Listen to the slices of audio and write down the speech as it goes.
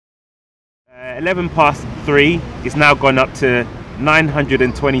11 past 3, it's now gone up to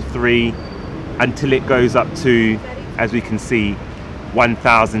 923 until it goes up to, as we can see,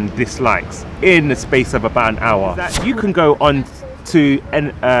 1,000 dislikes in the space of about an hour. You can go on to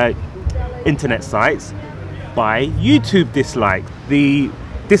internet sites by YouTube dislikes. The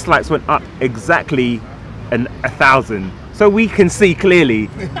dislikes went up exactly 1,000. So we can see clearly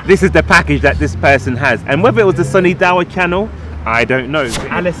this is the package that this person has. And whether it was the Sunni Dawah channel, I don't know.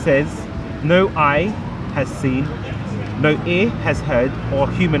 Alice says, no eye has seen, no ear has heard, or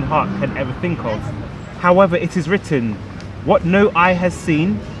human heart can ever think of. However, it is written, what no eye has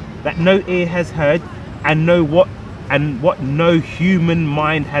seen, that no ear has heard, and what no human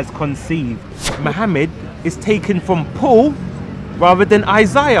mind has conceived. Muhammad is taken from Paul rather than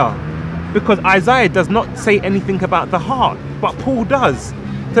Isaiah, because Isaiah does not say anything about the heart, but Paul does.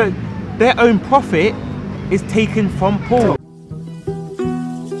 So their own prophet is taken from Paul.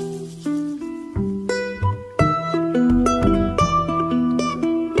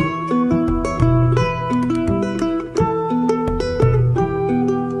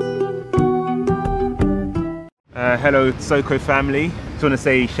 Hello Soco family. Just want to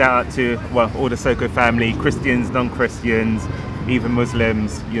say shout out to all the Soco family, Christians, non-Christians, even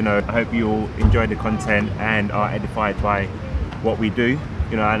Muslims. You know, I hope you all enjoy the content and are edified by what we do.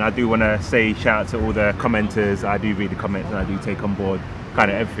 You know, and I do want to say shout out to all the commenters. I do read the comments and I do take on board kind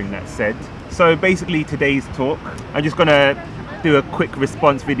of everything that's said. So basically today's talk, I'm just gonna do a quick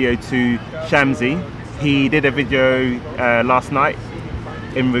response video to Shamsi. He did a video last night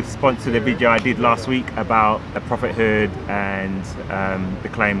in response to the video I did last week about the prophethood and the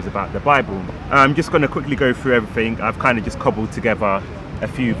claims about the Bible. I'm just going to quickly go through everything. I've kind of just cobbled together a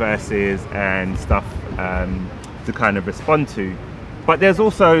few verses and stuff to kind of respond to. But there's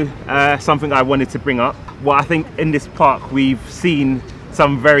also something I wanted to bring up. Well, I think in this park we've seen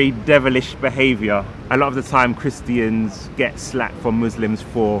some very devilish behavior. A lot of the time Christians get slack from Muslims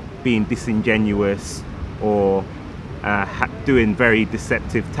for being disingenuous or doing very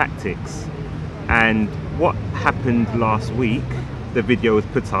deceptive tactics. And what happened last week, the video was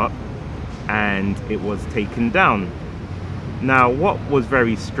put up and it was taken down. Now what was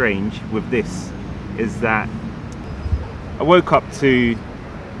very strange with this is that I woke up to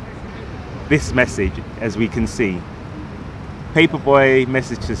this message, as we can see. Paperboy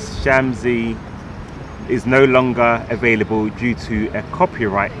message to Shamsi is no longer available due to a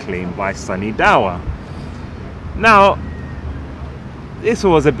copyright claim by Sunni Dawah. Now, this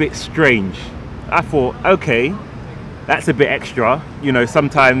was a bit strange. I thought, okay, that's a bit extra. You know,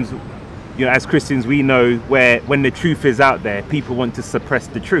 sometimes, you know, as Christians, we know when the truth is out there, people want to suppress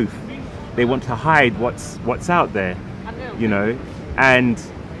the truth. They want to hide what's out there, you know. And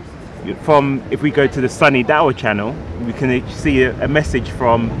if we go to the Sunni Dawah channel, we can see a message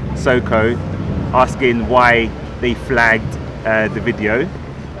from Soco asking why they flagged the video.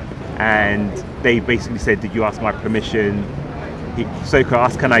 And they basically said, did you ask my permission? Soco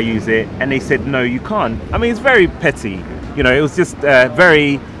asked, can I use it? And they said, no, you can't. I mean, it's very petty. You know, it was just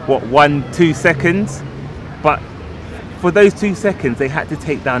very, 1-2 seconds. But for those 2 seconds, they had to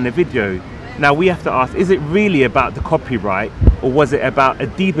take down the video. Now we have to ask, is it really about the copyright, or was it about a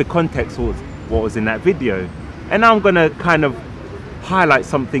deeper context of what was in that video? And now I'm going to kind of highlight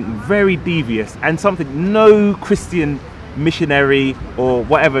something very devious and something no Christian missionary or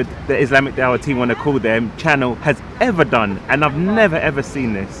whatever the Islamic Dawah team want to call them channel has ever done, and I've never ever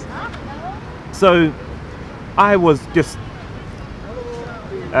seen this. So I was just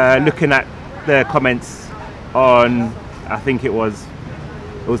looking at the comments on, I think it was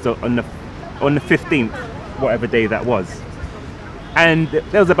on the 15th, whatever day that was, and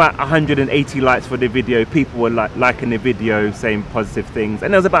there was about 180 likes for the video. People were liking the video, saying positive things,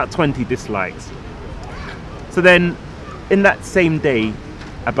 and there was about 20 dislikes. So then in that same day,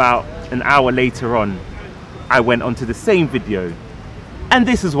 about an hour later on, I went onto the same video, and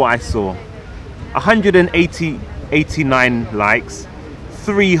this is what I saw: 189 likes,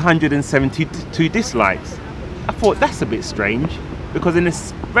 372 dislikes. I thought that's a bit strange, because in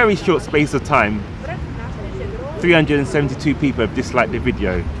this very short space of time, 372 people have disliked the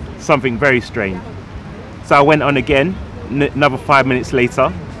video. Something very strange. So I went on again, another 5 minutes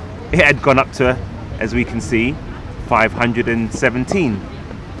later, it had gone up to, as we can see, 517.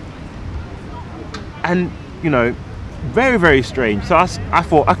 And you know, very, very strange. So I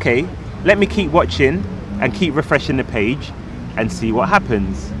thought, okay, let me keep watching and keep refreshing the page and see what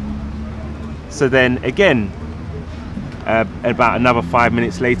happens. So then again, about another 5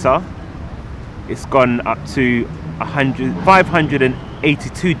 minutes later, it's gone up to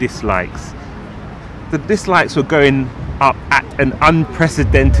 582 dislikes. The dislikes were going up at an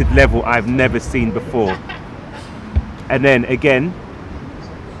unprecedented level I've never seen before. And then again,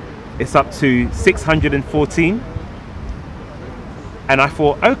 it's up to 614. And I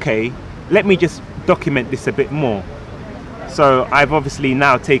thought, okay, let me just document this a bit more. So I've obviously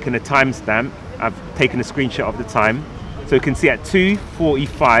now taken a timestamp. I've taken a screenshot of the time. So you can see at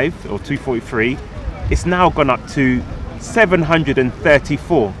 2:45 or 2:43, it's now gone up to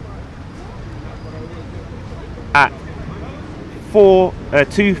 734. At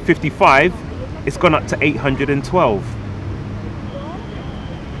 2:55, it's gone up to 812.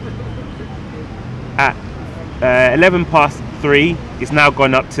 At 11 past 3, it's now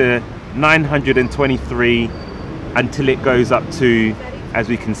gone up to 923 until it goes up to, as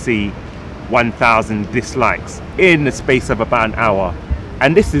we can see, 1,000 dislikes in the space of about an hour.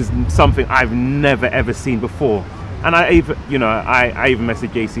 And this is something I've never ever seen before. And I even, I even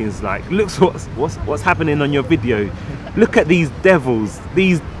messaged JC and was like, look what's happening on your video. Look at these devils,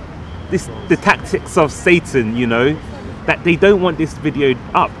 the tactics of Satan, that they don't want this video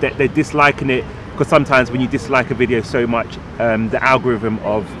up, that they're disliking it. Because sometimes when you dislike a video so much, the algorithm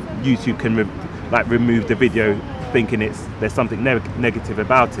of YouTube can remove the video, thinking there's something negative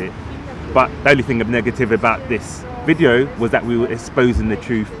about it. But the only thing negative about this video was that we were exposing the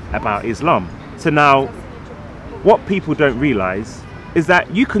truth about Islam. So now, what people don't realize is that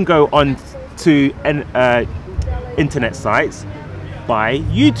you can go on to internet sites, buy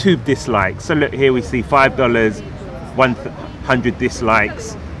YouTube dislikes. So look, here we see $5, 100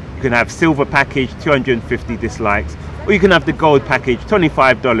 dislikes. You can have silver package, 250 dislikes, or you can have the gold package,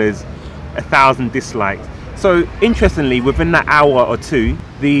 $25, 1,000 dislikes. So interestingly, within that hour or two,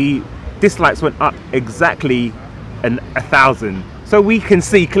 the dislikes went up exactly 1,000. So we can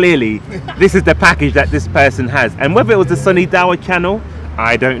see clearly this is the package that this person has. And whether it was the Sunni Dawah channel,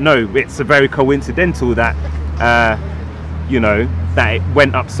 I don't know. It's a very coincidental that that it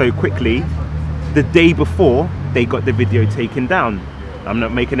went up so quickly the day before they got the video taken down. I'm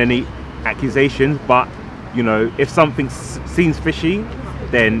not making any accusations, but if something seems fishy,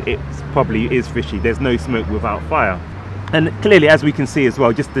 then it probably is fishy. There's no smoke without fire. And clearly, as we can see as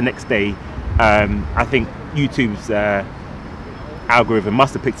well, just the next day, I think YouTube's algorithm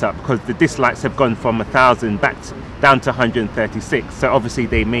must have picked up, because the dislikes have gone from 1,000 back down to 136. So obviously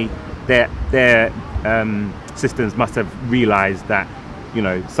they their systems must have realized that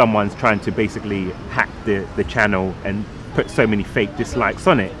someone's trying to basically hack the channel and put so many fake dislikes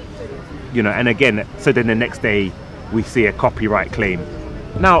on it, and again, so then the next day we see a copyright claim.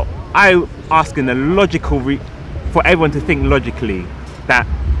 Now I'm asking for everyone to think logically, that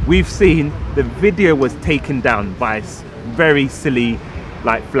we've seen the video was taken down by very silly,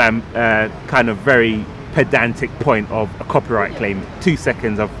 kind of very pedantic point of a copyright claim, 2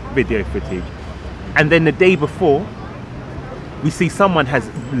 seconds of video footage, and then the day before we see someone has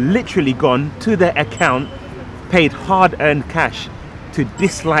literally gone to their account, paid hard-earned cash to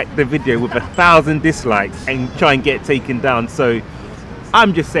dislike the video with 1,000 dislikes and try and get it taken down. So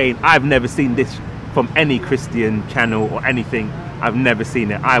I'm just saying, I've never seen this from any Christian channel or anything. I've never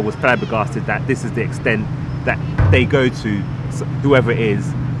seen it. I was flabbergasted that this is the extent that they go to, whoever it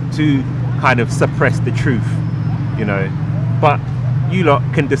is, to kind of suppress the truth, but you lot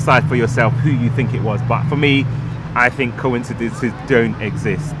can decide for yourself who you think it was. But for me, I think coincidences don't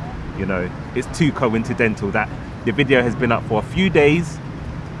exist. It's too coincidental that the video has been up for a few days,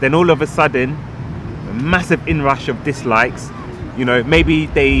 then all of a sudden a massive inrush of dislikes. Maybe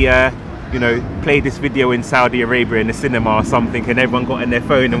they played this video in Saudi Arabia in the cinema or something, and everyone got on their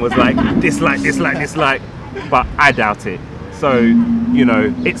phone and was like, dislike, dislike, dislike. But I doubt it. So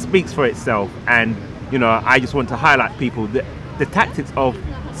it speaks for itself. And I just want to highlight people, the tactics of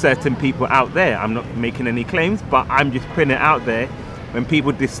certain people out there. I'm not making any claims, but I'm just putting it out there. When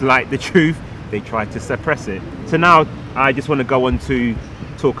people dislike the truth, they try to suppress it. So now I just want to go on to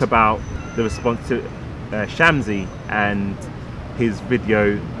talk about the response to Shamsi and his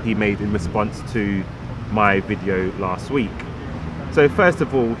video he made in response to my video last week. So first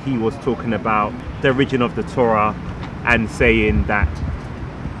of all, he was talking about the origin of the Torah and saying that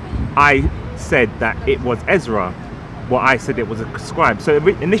I said that it was Ezra. Well, I said it was a scribe. So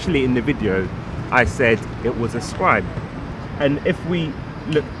initially in the video, I said it was a scribe. And if we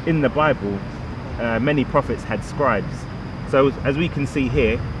look in the Bible, many prophets had scribes. So as we can see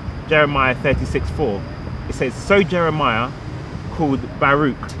here, Jeremiah 36:4, it says, so Jeremiah called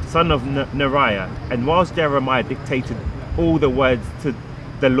Baruch, son of Neriah, and whilst Jeremiah dictated all the words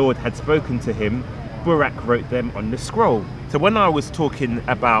the Lord had spoken to him, Baruch wrote them on the scroll. So when I was talking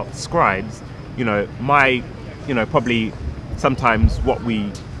about scribes, probably sometimes what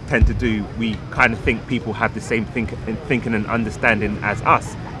we tend to do, we kind of think people have the same thinking and understanding as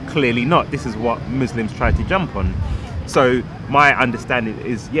us. Clearly not. This is what Muslims try to jump on. So my understanding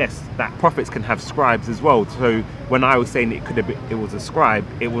is, yes, that prophets can have scribes as well. So when I was saying it was a scribe,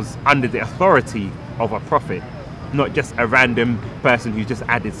 it was under the authority of a prophet, not just a random person who just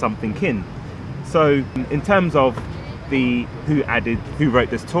added something in. So in terms of who wrote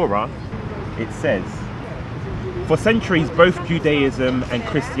this Torah, it says, for centuries both Judaism and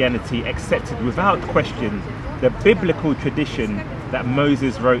Christianity accepted without question the biblical tradition that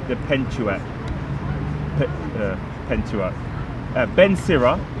Moses wrote the Pentateuch. Ben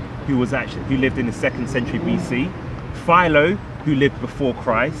Sira, who lived in the 2nd century BC, Philo, who lived before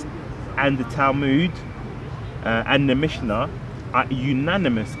Christ, and the Talmud and the Mishnah are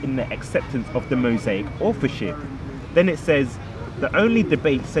unanimous in their acceptance of the Mosaic authorship. Then it says, the only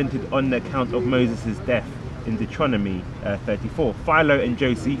debate centered on the account of Moses' death in Deuteronomy 34. Philo and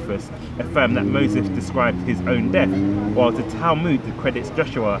Josephus affirm that Moses described his own death, while the Talmud credits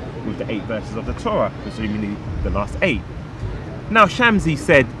Joshua with the 8 verses of the Torah, presumably the last 8. Now Shamsi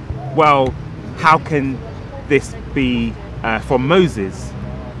said, well, how can this be from Moses?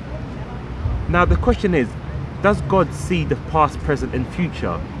 Now the question is, does God see the past, present and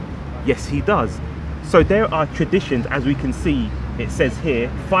future? Yes, he does. So there are traditions, as we can see, it says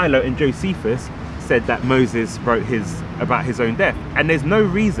here, Philo and Josephus said that Moses wrote about his own death. And there's no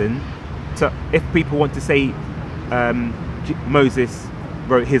reason to, if people want to say Moses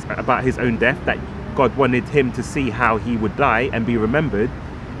wrote about his own death, that God wanted him to see how he would die and be remembered,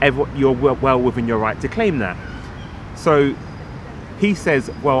 you're well within your right to claim that. So he says,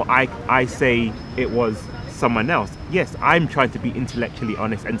 well, I say it was someone else. Yes, I'm trying to be intellectually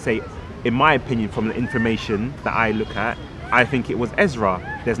honest and say, in my opinion, from the information that I look at, I think it was Ezra.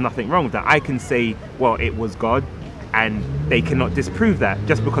 There's nothing wrong with that. I can say, well, it was God, and they cannot disprove that.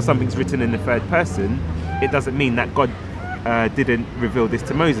 Just because something's written in the 3rd person, it doesn't mean that God didn't reveal this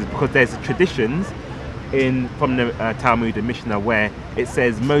to Moses, because there's traditions from the Talmud and Mishnah where it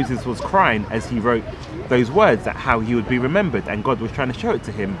says Moses was crying as he wrote those words, that how he would be remembered, and God was trying to show it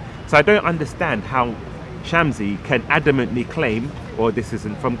to him. So I don't understand how Shamsi can adamantly claim, well, this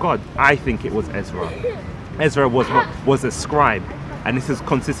isn't from God. I think it was Ezra. Ezra was a scribe, and this is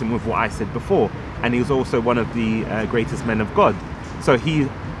consistent with what I said before, and he was also one of the greatest men of God. So he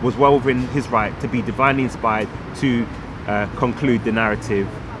was well within his right to be divinely inspired to conclude the narrative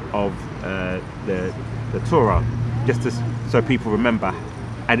of the Torah, just so people remember,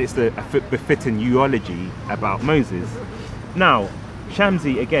 and it's a befitting eulogy about Moses. Now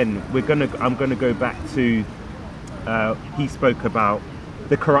Shamsi, again, I'm gonna go back to he spoke about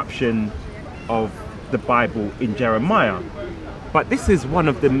the corruption of the Bible in Jeremiah, but this is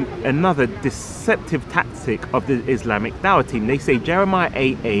another deceptive tactic of the Islamic Dawah team. They say Jeremiah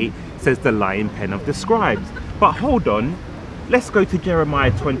 8:8 says the lying pen of the scribes, but hold on, let's go to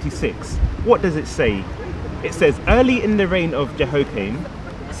Jeremiah 26. What does it say? It says, early in the reign of Jehoiakim,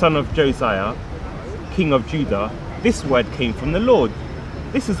 son of Josiah, king of Judah, this word came from the Lord.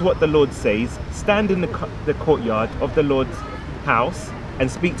 This is what the Lord says, stand in the courtyard of the Lord's house and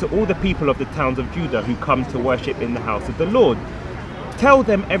speak to all the people of the towns of Judah who come to worship in the house of the Lord. Tell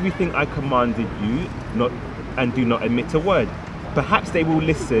them everything I commanded you, and do not omit a word. Perhaps they will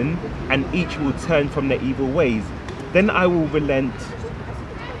listen, and each will turn from their evil ways. Then I will relent,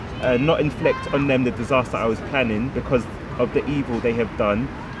 not inflict on them the disaster I was planning because of the evil they have done.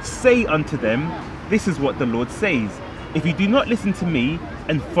 Say unto them, this is what the Lord says. If you do not listen to me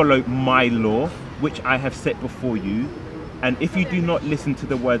and follow my law, which I have set before you, and if you do not listen to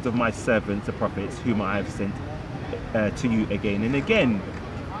the words of my servants, the prophets, whom I have sent to you again and again.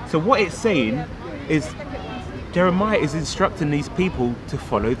 So what it's saying is Jeremiah is instructing these people to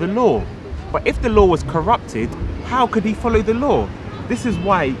follow the law. But if the law was corrupted, how could he follow the law? This is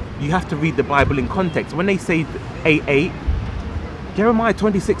why you have to read the Bible in context. When they say 8:8, Jeremiah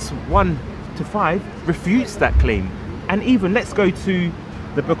 26:1-5 refutes that claim. And even let's go to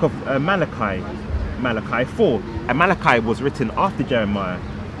the book of Malachi 4. And Malachi was written after Jeremiah.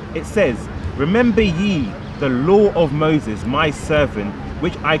 It says, remember ye the law of Moses, my servant,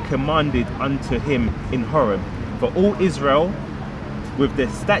 which I commanded unto him in Horeb, for all Israel with their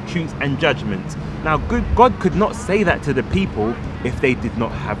statutes and judgments. Now God could not say that to the people if they did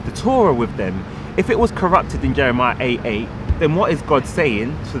not have the Torah with them. If it was corrupted in Jeremiah 8:8, then what is God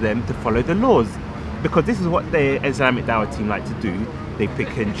saying to them? To follow the laws. Because this is what the Islamic Dawah team like to do. They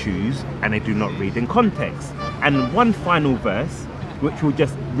pick and choose, and they do not read in context. And one final verse, which will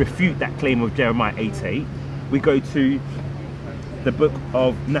just refute that claim of Jeremiah 8:8, we go to the book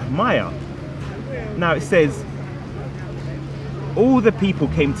of Nehemiah. Now it says, all the people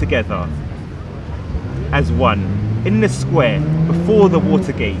came together as one in the square before the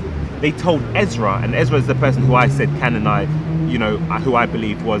Watergate. They told Ezra, and Ezra is the person who I said canonized, you know, who I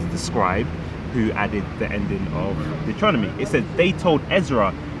believe was the scribe who added the ending of Deuteronomy. It said they told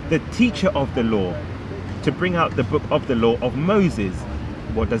Ezra, the teacher of the law, to bring out the book of the law of Moses.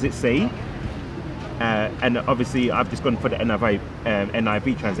 What does it say? And obviously I've just gone for the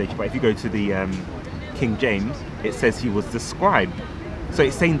NIV translation, but if you go to the King James, it says he was the scribe. So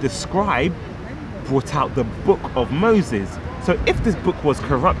it's saying the scribe brought out the book of Moses. So if this book was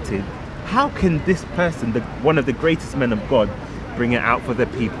corrupted, how can this person, one of the greatest men of God, bring it out for the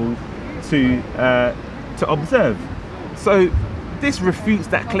people to observe? So this refutes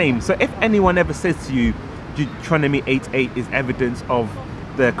that claim. So if anyone ever says to you Deuteronomy 8:8 is evidence of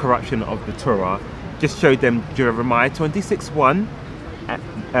the corruption of the Torah, just show them Jeremiah 26:1,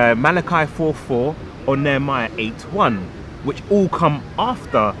 Malachi 4:4, or Nehemiah 8:1, which all come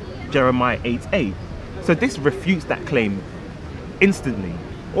after Jeremiah 8:8. So this refutes that claim instantly.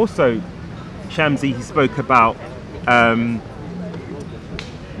 Also, Shamsi, he spoke about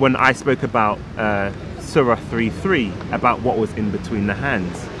when I spoke about Surah 3:3, about what was in between the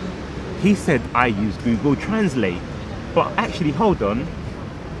hands. He said I use Google Translate, but actually, hold on,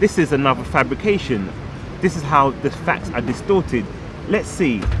 this is another fabrication. This is how the facts are distorted. Let's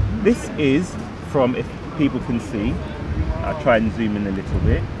see. This is from, if people can see, I'll try and zoom in a little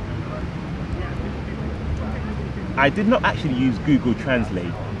bit. I did not actually use Google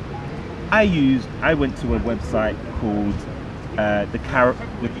Translate. I went to a website called the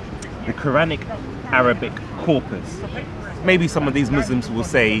Quranic Arabic Corpus. Maybe some of these Muslims will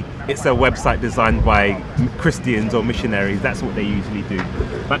say it's a website designed by Christians or missionaries. That's what they usually do.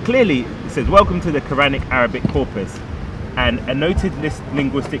 But clearly it says, welcome to the Quranic Arabic Corpus, and a noted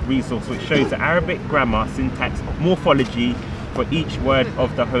linguistic resource which shows the Arabic grammar, syntax, morphology for each word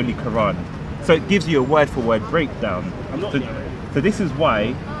of the Holy Quran. So it gives you a word for word breakdown. So this is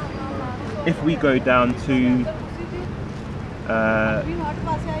why, if we go down to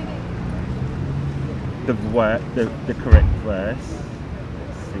the correct verse,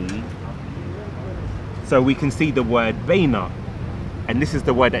 let's see. So we can see the word Baina, and this is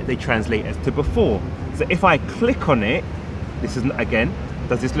the word that they translate as to before. So if I click on it, this is, again,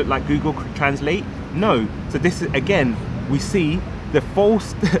 does this look like Google Translate? No. So this is, again, we see the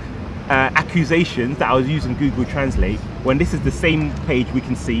false accusations that I was using Google Translate, when this is the same page we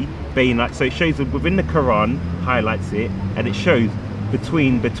can see Baina. So it shows within the Quran, highlights it, and it shows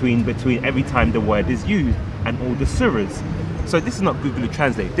between every time the word is used, and all the surahs. So this is not Google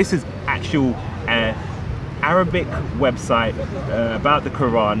Translate. This is actual Arabic website about the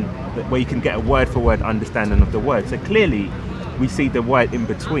Quran, where you can get a word for word understanding of the word. So clearly we see the word in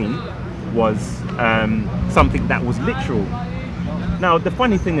between was something that was literal. Now the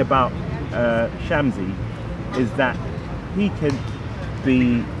funny thing about Shamsi is that he can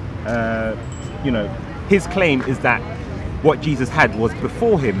be, you know, his claim is that what Jesus had was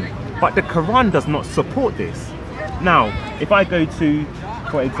before him, but the Quran does not support this. Now, if I go to,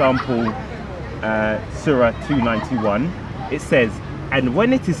 for example, Surah 291, it says, and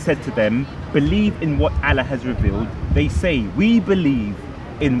when it is said to them, believe in what Allah has revealed, they say, we believe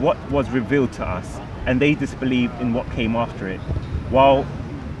in what was revealed to us, and they disbelieve in what came after it. While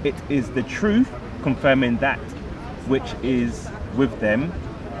it is the truth, confirming that which is with them,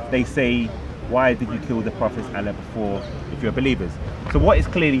 they say, why did you kill the prophets Allah before, if you're believers? So what it's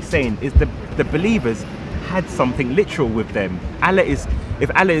clearly saying is the believers had something literal with them. If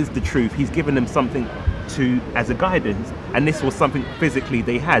Allah is the truth, he's given them something as a guidance, and this was something physically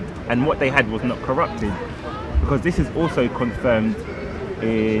they had, and what they had was not corrupted, because this is also confirmed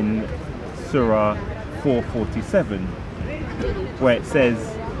in Surah 4:47, where it says,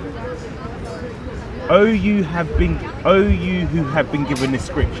 O you who have been given the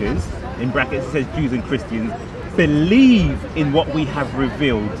scriptures, in brackets it says Jews and Christians, believe in what we have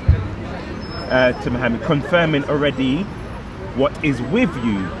revealed to Muhammad, confirming already what is with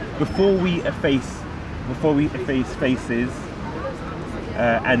you before we efface faces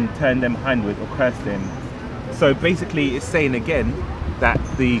and turn them hindward or curse them. So basically it's saying again that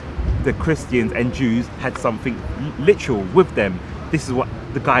the Christians and Jews had something literal with them. This is what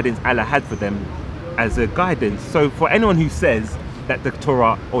the guidance Allah had for them as a guidance. So for anyone who says that the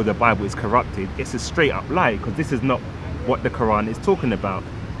Torah or the Bible is corrupted, it's a straight up lie, because this is not what the Quran is talking about.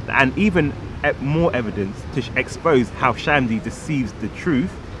 And even more evidence to expose how Shamsi deceives the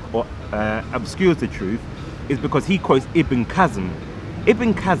truth or obscures the truth is because he quotes Ibn Khazm.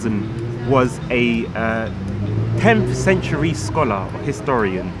 Ibn Khazm was a 10th century scholar or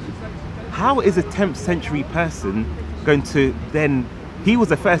historian. How is a 10th century person going to then, he was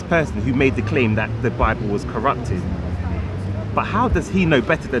the first person who made the claim that the Bible was corrupted. But how does he know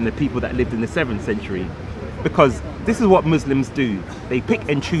better than the people that lived in the 7th century? Because this is what Muslims do. They pick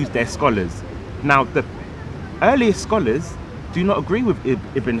and choose their scholars. Now, the earliest scholars do not agree with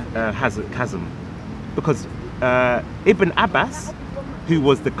Ibn Hazm, because Ibn Abbas, who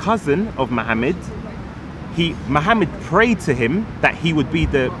was the cousin of Muhammad, Muhammad prayed to him that he would be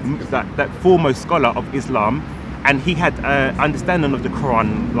that foremost scholar of Islam, and he had understanding of the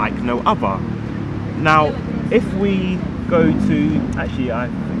Quran like no other. Now, if we go to, actually I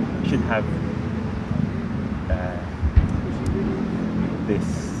should have this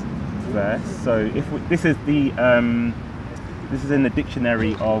verse. So if this is in the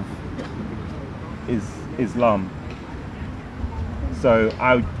dictionary of Islam. So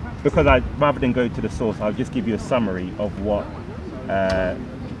rather than go to the source, I'll just give you a summary of what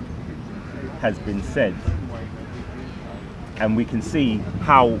has been said, and we can see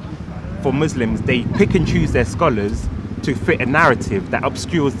how for Muslims they pick and choose their scholars to fit a narrative that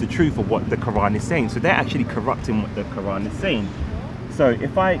obscures the truth of what the Quran is saying. So they're actually corrupting what the Quran is saying. So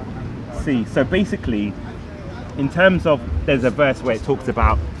if I see, so basically in terms of, there's a verse where it talks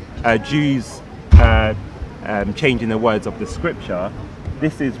about Jews changing the words of the scripture.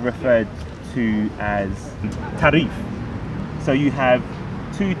 This is referred to as tarif. So you have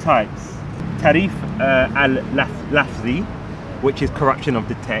two types: tarif al-lafzi, which is corruption of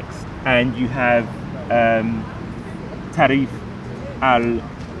the text, and you have tarif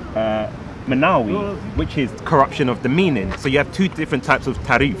al-manawi, which is corruption of the meaning. So you have two different types of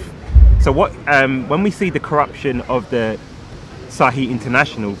tarif. So what when we see the corruption of the Sahih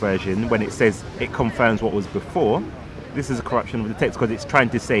International version, when it says it confirms what was before, this is a corruption of the text, because it's trying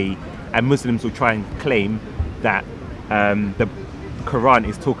to say, and Muslims will try and claim that the Quran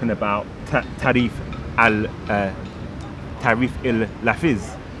is talking about tarif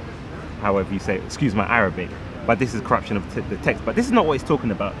il-lafiz, however you say it, excuse my Arabic, but this is corruption of the text. But this is not what it's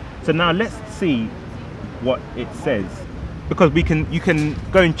talking about. So now let's see what it says, because you can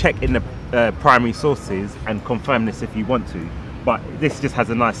go and check in the primary sources and confirm this if you want to, but this just has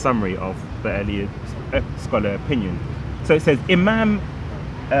a nice summary of the earlier scholar opinion. So it says, Imam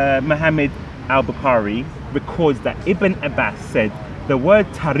Muhammad al-Bukhari records that Ibn Abbas said, the word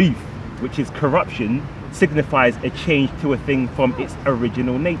tarif, which is corruption, signifies a change to a thing from its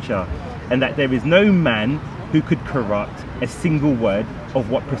original nature, and that there is no man who could corrupt a single word of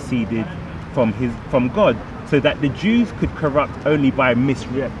what proceeded from God, so that the Jews could corrupt only by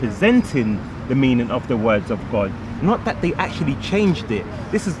misrepresenting the meaning of the words of God, not that they actually changed it.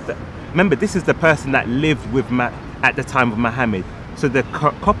 Remember, this is the person that lived with at the time of Muhammad. So the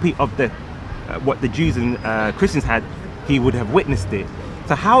copy of what the Jews and Christians had, he would have witnessed it.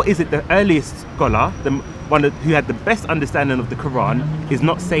 So how is it the earliest scholar, the one who had the best understanding of the Quran, is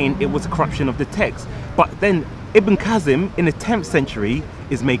not saying it was a corruption of the text? But then Ibn Hazm in the 10th century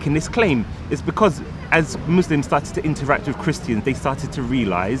is making this claim. It's because as Muslims started to interact with Christians, they started to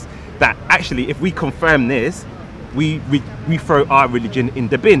realize that actually if we confirm this, we throw our religion in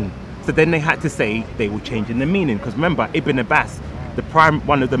the bin. So then they had to say they were changing the meaning, because remember, Ibn Abbas,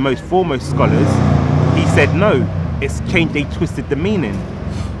 one of the most foremost scholars, he said no, it's changed, they twisted the meaning.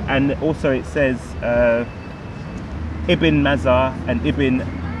 And also it says Ibn Mazar and Ibn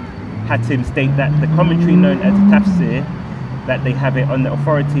Hatim state that the commentary known as Tafsir, that they have it on the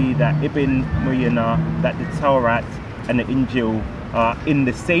authority that Ibn Muyana, that the Tawrat and the Injil are in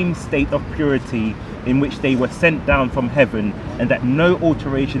the same state of purity in which they were sent down from heaven, and that no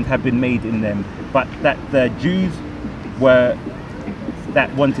alterations have been made in them, but that the Jews that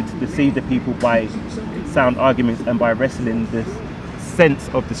wanted to deceive the people by sound arguments and by wrestling the sense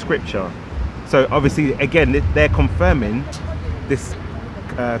of the scripture. So obviously again they're confirming this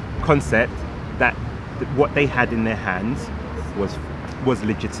concept that what they had in their hands was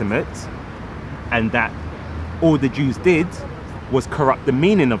legitimate, and that all the Jews did was corrupt the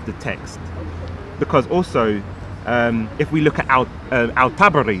meaning of the text. Because also if we look at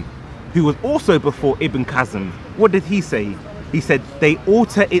Al-Tabari, who was also before Ibn Hazm, what did he say? He said they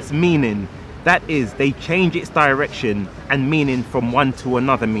alter its meaning, that is, they change its direction and meaning from one to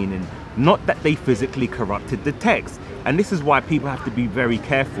another meaning, not that they physically corrupted the text. And this is why people have to be very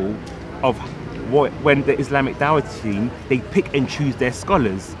careful of when the Islamic Dawah team, they pick and choose their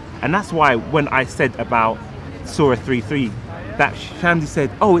scholars. And that's why when I said about Surah 3:3, that Shamsi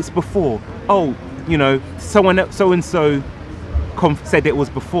said, oh, it's before, oh, you know, so and so said it was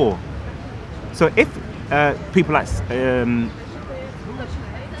before. So if people like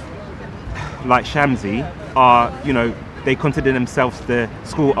Shamsi are, you know, they consider themselves the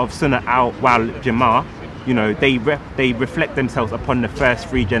school of Sunnah al-Wal Jama'ah, You know, they reflect themselves upon the first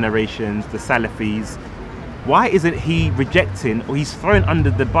 3 generations, the Salafis. Why isn't he rejecting, or he's throwing under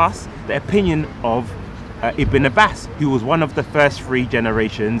the bus, the opinion of Ibn Abbas, who was one of the first 3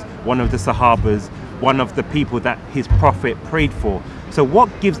 generations, one of the Sahabas, one of the people that his prophet prayed for? So what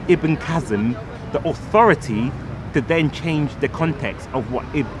gives Ibn Kazim the authority to then change the context of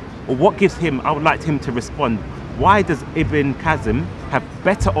what gives him, I would like him to respond, why does Ibn Kazim have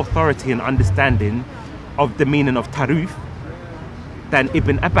better authority and understanding of the meaning of Taruf than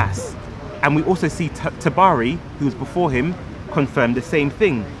Ibn Abbas? And we also see Tabari, who was before him, confirm the same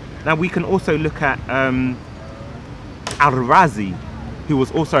thing. Now we can also look at Al-Razi, who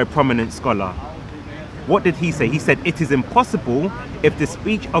was also a prominent scholar. What did he say? He said, it is impossible if the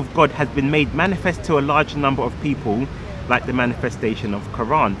speech of God has been made manifest to a large number of people, like the manifestation of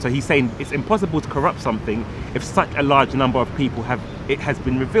Quran. So he's saying it's impossible to corrupt something if such a large number of people it has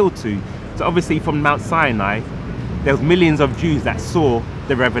been revealed to. So obviously from Mount Sinai, there was millions of Jews that saw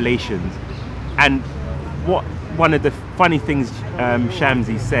the revelations. And one of the funny things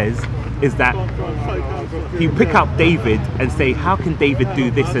Shamsi says is that he pick up David and say, how can David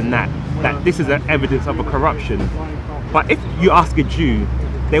do this and that? That this is an evidence of a corruption. But if you ask a Jew,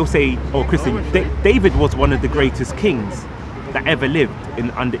 they'll say, or Christian, David was one of the greatest kings that ever lived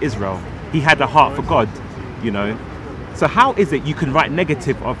under Israel. He had a heart for God, you know. So how is it you can write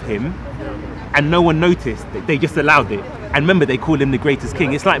negative of him and no one noticed? They just allowed it. And remember, they call him the greatest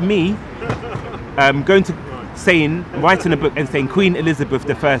king. It's like me writing a book and saying Queen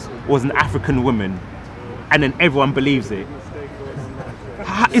Elizabeth I was an African woman, and then everyone believes it.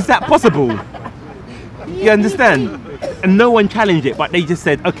 Is that possible? You understand? And no one challenged it, but they just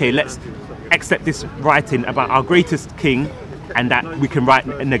said, okay, let's accept this writing about our greatest king, and that we can write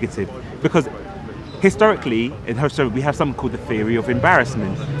a negative. Because historically, in history, we have something called the theory of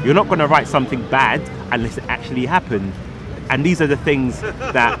embarrassment. You're not going to write something bad unless it actually happened. And these are the things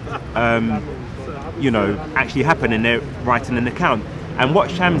that actually happen, and they're writing an account. And what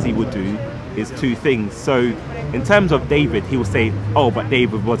Shamsi would do is 2 things. So in terms of David, he will say, oh, but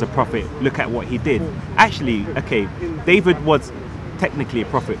David was a prophet, look at what he did. Actually, okay, David was technically a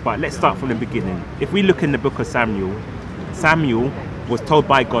prophet, but let's start from the beginning. If we look in the book of Samuel, Samuel was told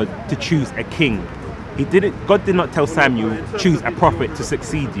by God to choose a king. God did not tell Samuel, choose a prophet to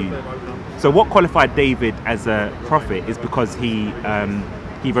succeed you. So what qualified David as a prophet is because he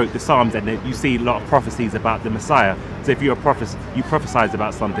wrote the Psalms, and you see a lot of prophecies about the Messiah. So if you're a prophet, you prophesize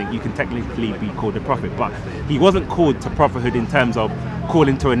about something, you can technically be called a prophet. But he wasn't called to prophethood in terms of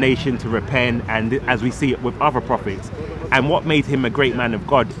calling to a nation to repent, and as we see it with other prophets. And what made him a great man of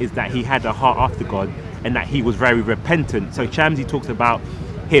God is that he had a heart after God, and that he was very repentant. So Shamsi talks about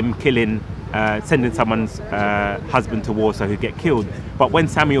him sending someone's husband to war so he'd get killed. But when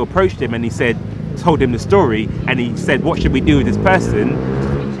Samuel approached him and told him the story, and he said, what should we do with this person?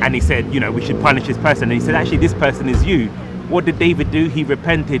 And he said, we should punish this person. And he said, actually, this person is you. What did David do? He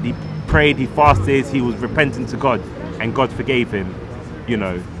repented, he prayed, he fasted, he was repentant to God, and God forgave him,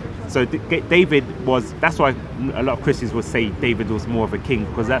 So David was, that's why a lot of Christians would say David was more of a king,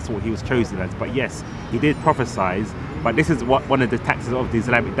 because that's what he was chosen as. But yes, he did prophesize, but this is one of the tactics of the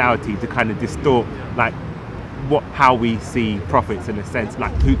Islamic Dawah, to kind of distort how we see prophets, in a sense,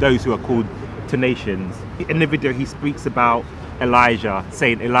 like those who are called to nations. In the video, he speaks about Elijah,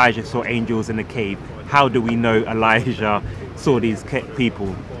 saying Elijah saw angels in a cave. How do we know Elijah saw these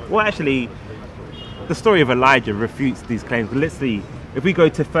people? Well, actually, the story of Elijah refutes these claims. But let's see. If we go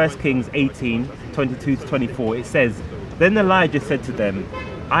to 1 Kings 18, 22 to 24, it says, then Elijah said to them,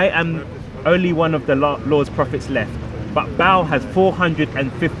 I am only one of the Lord's prophets left, but Baal has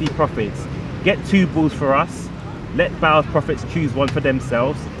 450 prophets. Get 2 bulls for us. Let Baal's prophets choose one for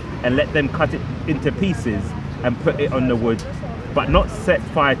themselves, and let them cut it into pieces and put it on the wood, but not set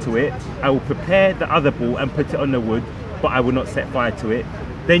fire to it. I will prepare the other bull and put it on the wood, but I will not set fire to it.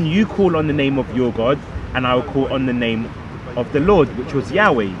 Then you call on the name of your God, and I will call on the name of the Lord, which was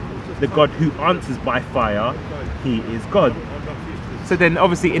Yahweh, the God who answers by fire. He is God. So then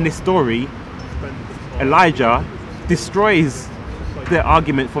obviously in this story, Elijah destroys the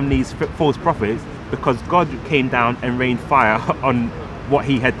argument from these false prophets, because God came down and rained fire on what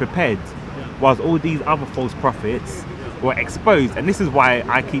he had prepared, whilst all these other false prophets were exposed. And this is why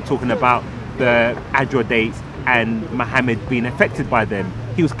I keep talking about the Ajwa dates and Muhammad being affected by them.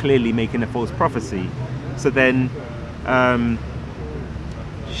 He was clearly making a false prophecy. So then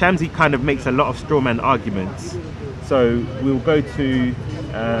Shamsi kind of makes a lot of strawman arguments. So we'll go to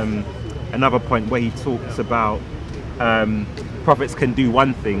another point where he talks about prophets can do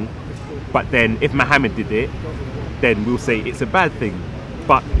one thing, but then if Muhammad did it, then we'll say it's a bad thing.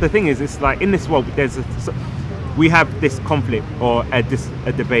 But the thing is, it's like in this world, we have this conflict or a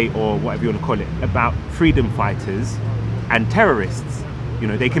debate or whatever you want to call it about freedom fighters and terrorists. You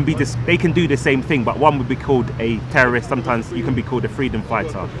know, they can do the same thing, but one would be called a terrorist. Sometimes you can be called a freedom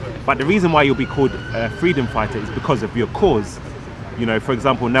fighter. But the reason why you'll be called a freedom fighter is because of your cause. You know, for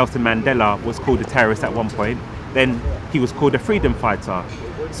example, Nelson Mandela was called a terrorist at one point. Then he was called a freedom fighter.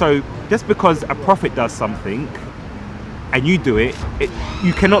 So just because a prophet does something and you do it,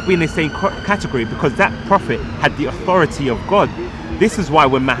 you cannot be in the same category, because that prophet had the authority of God. This is why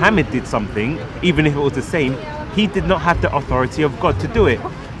when Muhammad did something, even if it was the same, he did not have the authority of God to do it.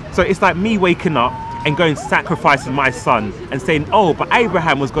 So it's like me waking up and going sacrificing my son and saying, oh, but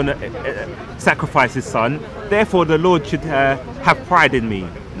Abraham was going to sacrifice his son, therefore the Lord should have pride in me.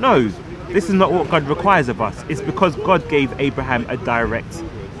 No, this is not what God requires of us. It's because God gave Abraham a direct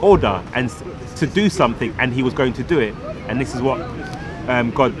order and to do something, and he was going to do it. And this is what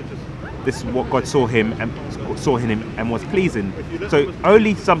God saw him and was pleasing. So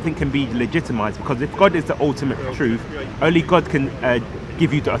only something can be legitimized, because if God is the ultimate truth, only God can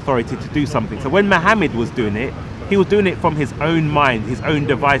give you the authority to do something. So when Muhammad was doing it, he was doing it from his own mind, his own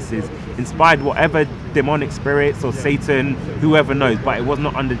devices, inspired whatever demonic spirits or Satan, whoever knows, but it was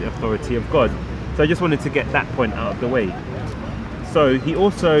not under the authority of God. So I just wanted to get that point out of the way. So he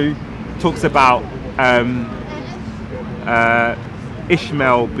also talks about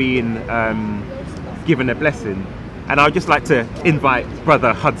Ishmael being given a blessing, and I'd just like to invite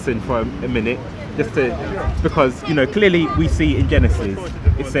Brother Hudson for a minute, because you know, clearly we see in Genesis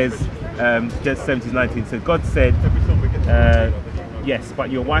it says Genesis 17:19 says, God said, yes, but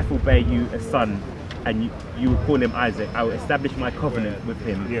your wife will bear you a son, and you will call him Isaac. I will establish my covenant with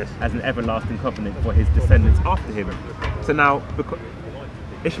him as an everlasting covenant for his descendants after him. So now, because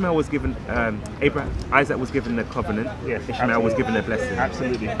Ishmael was given, Isaac was given the covenant. Yes, Ishmael absolutely. Was given a blessing.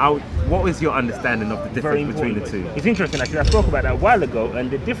 Absolutely. What is your understanding of the difference between the two? It's interesting, actually. I spoke about that a while ago,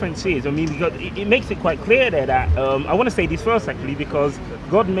 and the difference is, I mean, it makes it quite clear there that I want to say this first, actually, because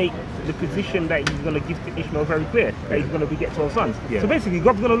God made the position that He's going to give to Ishmael very clear, that he's going to beget 12 sons. Yeah. So basically,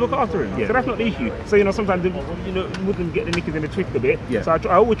 God's going to look after him. Yeah. So that's not the issue. So you know, sometimes Muslims get the knickers in the twist a bit. Yeah. So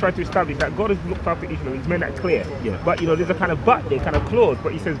I always try to establish that God has looked after Ishmael. He's made that clear. Yeah. But you know, there's a kind of but there, kind of clause.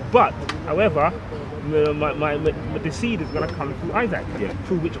 But He says, but, however, the seed is going to come through Isaac,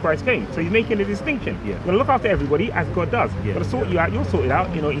 through which Christ came. So He's making a distinction. He's going to look after everybody as God does. He's going to sort you out, you'll sort it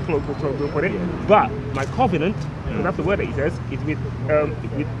out, you know, in close put it. But my covenant, because that's the word that He says, is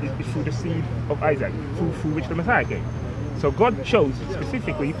through the seed of Isaac, through which the Messiah came. So God chose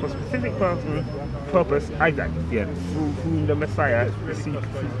specifically for a specific purpose Isaac, through whom the Messiah, the seed,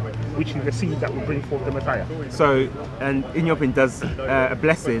 which is the seed that will bring forth the Messiah. So, and in your opinion, does a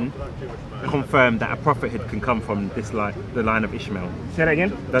blessing confirm that a prophethood can come from this the line of Ishmael? Say that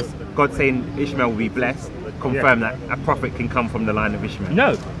again? Does God saying Ishmael will be blessed confirm that a prophet can come from the line of Ishmael?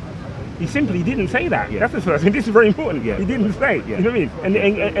 No. He simply didn't say that. That's the first thing. This is very important. He didn't say. You know what I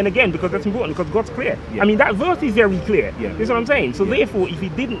mean? And again, because that's important, because God's clear. I mean, that verse is very clear. That's what I'm saying. So therefore, if He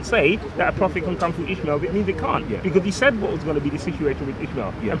didn't say that a prophet can come through Ishmael, it means it can't. Because He said what was going to be the situation with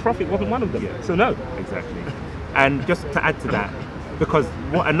Ishmael. And prophet wasn't one of them. So no. Exactly. And just to add to that, because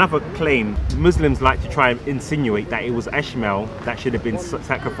what another claim, Muslims like to try and insinuate that it was Ishmael that should have been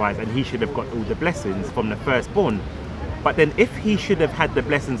sacrificed and he should have got all the blessings from the firstborn. But then if he should have had the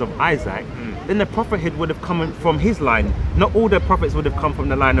blessings of Isaac, then the prophethood would have come from his line. Not all the prophets would have come from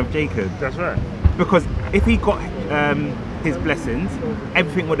the line of Jacob. That's right. Because if he got his blessings,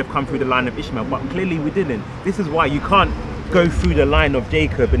 everything would have come through the line of Ishmael, but clearly we didn't. This is why you can't go through the line of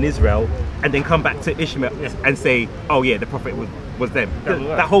Jacob and Israel and then come back to Ishmael and say, oh yeah, the prophet was them.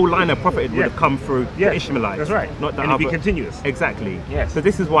 That whole line of prophethood would have come through the Ishmaelites. That's right. Not the and it'd be continuous. Exactly. Yes. So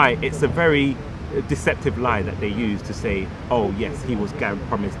this is why it's a very deceptive lie that they use to say, oh yes, he was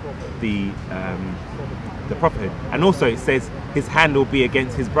promised the prophethood. And also it says his hand will be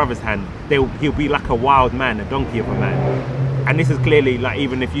against his brother's hand. He'll be like a wild man, a donkey of a man. And this is clearly, like,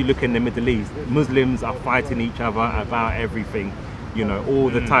 even if you look in the Middle East, Muslims are fighting each other about everything, you know, all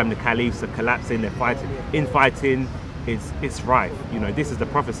the time. The caliphs are collapsing, they're fighting. Infighting, it's rife. You know, this is the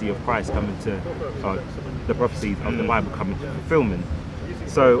prophecy of Christ coming to, the prophecies of the Bible coming to fulfillment.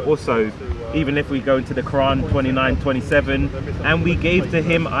 So also, even if we go into the Quran 29:27, and we gave to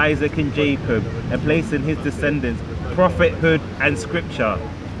him Isaac and Jacob and placed in his descendants prophethood and scripture.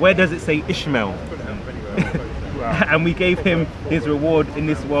 Where does it say Ishmael? And we gave him his reward in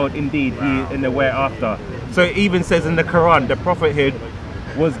this world, indeed, he in the whereafter. So it even says in the Quran, the prophethood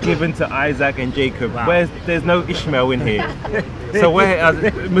was given to Isaac and Jacob. There's no Ishmael in here. So where are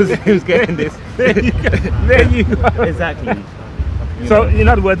Muslims getting this? There you go. Exactly. So in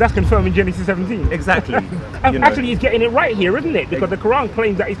other words, that's confirmed in Genesis 17. Exactly. Actually, he's getting it right here, isn't it? Because the Quran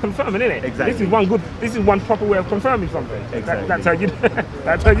claims that he's confirming, isn't it? Exactly. This is one proper way of confirming something. Exactly. That's how you.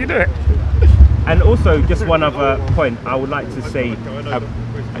 That's how you do it. And also, just one other point I would like to say,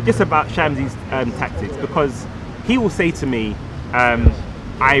 just about Shamsi's tactics, because he will say to me,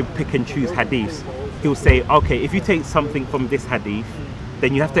 I pick and choose hadiths. He'll say, okay, if you take something from this hadith,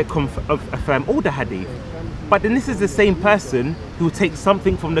 then you have to affirm all the hadith. But then this is the same person who will take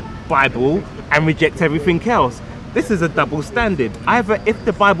something from the Bible and reject everything else. This is a double standard. Either if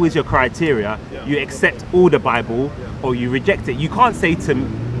the Bible is your criteria, you accept all the Bible, or you reject it. You can't say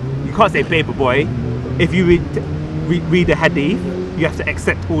Paperboy, if you read the hadith, you have to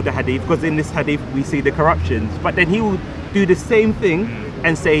accept all the hadith, because in this hadith we see the corruptions. But then he will do the same thing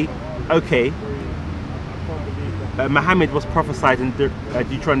and say, okay, Muhammad was prophesied in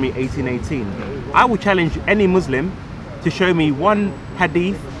Deuteronomy 18:18. I will challenge any Muslim to show me one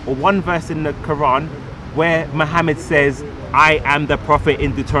hadith or one verse in the Quran where Muhammad says, I am the prophet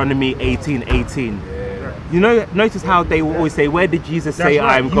in Deuteronomy 18:18. You know, notice how they will always say, where did Jesus say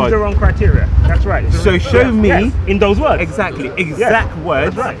I am God? Use the wrong criteria. That's right. So show me in those words. Exactly, exact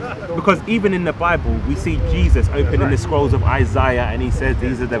words. That's right. Because even in the Bible, we see Jesus opening the scrolls of Isaiah, and he says,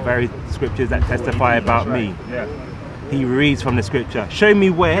 these are the very scriptures that testify about me. Yeah. He reads from the scripture. Show me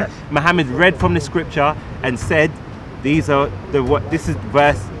where Muhammad read from the scripture and said, these are this is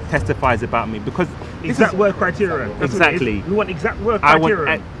verse testifies about me. Because exact word criteria. Exactly. We want exact word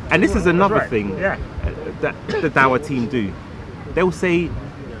criteria. And this is another thing that the Dawah team do. They'll say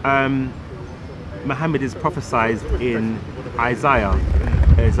Muhammad is prophesied in Isaiah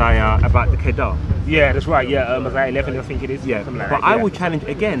about the Kedar. Yeah, that's right. Yeah, Isaiah 11, I think it is. Yeah, like but I will challenge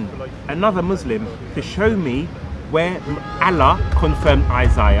again another Muslim to show me where Allah confirmed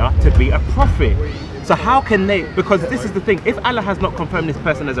Isaiah to be a prophet. So how can they, because this is the thing, if Allah has not confirmed this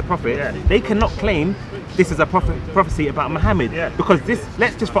person as a prophet, they cannot claim this is a prophecy about Muhammad. Because this,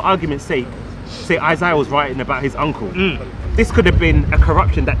 let's just for argument's sake, say Isaiah was writing about his uncle. This could have been a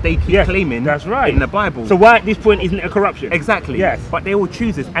corruption that they keep claiming in the Bible. So why at this point isn't it a corruption? Exactly. Yes. But they will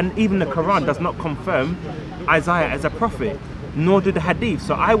choose this, and even the Quran does not confirm Isaiah as a prophet, nor do the hadith.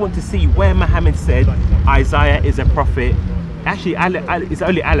 So I want to see where Muhammad said Isaiah is a prophet. Actually, it's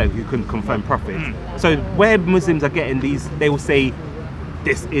only Allah who can confirm prophets. So where Muslims are getting these, they will say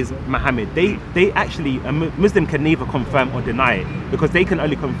this is Muhammad. They actually, a Muslim can neither confirm or deny it, because they can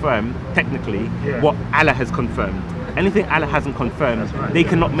only confirm technically what Allah has confirmed. Anything Allah hasn't confirmed, they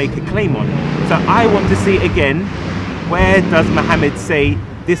cannot make a claim on. So I want to see again, where does Muhammad say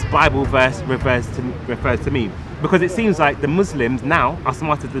this Bible verse refers to me? Because it seems like the Muslims now are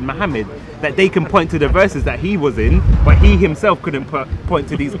smarter than Muhammad, that they can point to the verses that he was in, but he himself couldn't point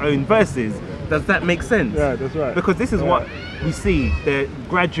to these own verses. Does that make sense? Yeah, that's right. Because this is what we see, the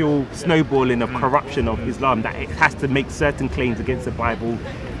gradual snowballing of corruption of Islam, that it has to make certain claims against the Bible.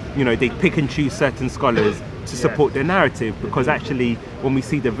 You know, they pick and choose certain scholars to support their narrative, because actually when we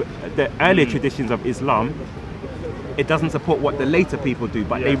see the earlier traditions of Islam, it doesn't support what the later people do,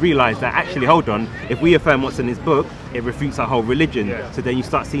 but they realize that actually, hold on, if we affirm what's in his book, it refutes our whole religion. So then you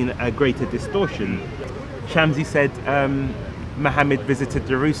start seeing a greater distortion. Shamsi said Muhammad visited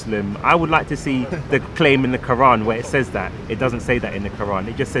Jerusalem. I would like to see the claim in the Quran where it says that. It doesn't say that in the Quran.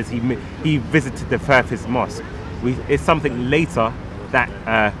 It just says he visited the furthest mosque. It's something later that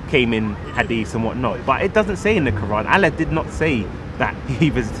came in hadiths and whatnot, but it doesn't say in the Quran. Allah did not say that he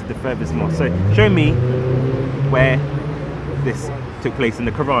visited the furthest mosque. So show me where this took place in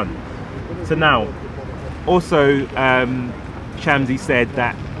the Quran. So now, also Shamsi said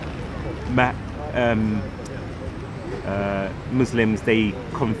that Muslims, they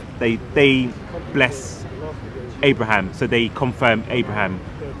bless Abraham, so they confirm Abraham.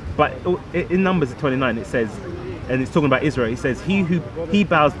 But in Numbers 29 it says, and it's talking about Israel, it says, he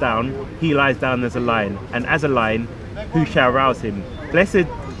bows down, he lies down as a lion, and as a lion, who shall rouse him? Blessed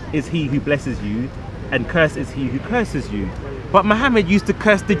is he who blesses you, and cursed is he who curses you. But Muhammad used to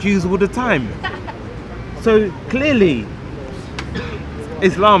curse the Jews all the time. So clearly,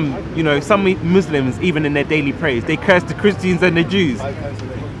 Islam, you know, some Muslims, even in their daily prayers, they curse the Christians and the Jews.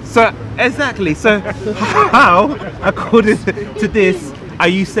 So, exactly, so how, according to this, are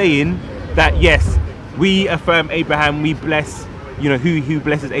you saying that yes, we affirm Abraham, we bless, you know, who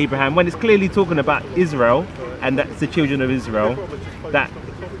blesses Abraham, when it's clearly talking about Israel, and that's the children of Israel, that,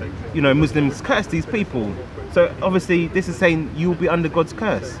 you know, Muslims curse these people. So obviously this is saying you will be under God's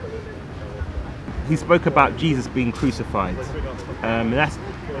curse. He spoke about Jesus being crucified,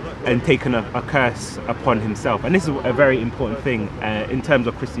 and taken a curse upon himself. And this is a very important thing in terms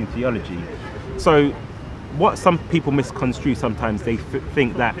of Christian theology. So what some people misconstrue sometimes, they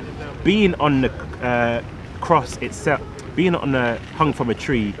think that being on the cross itself, being on hung from a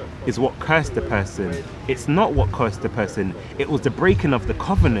tree, is what cursed the person. It's not what cursed the person. It was the breaking of the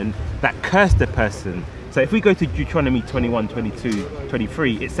covenant that cursed the person. So if we go to Deuteronomy 21, 22,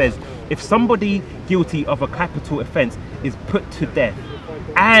 23, it says, if somebody guilty of a capital offense is put to death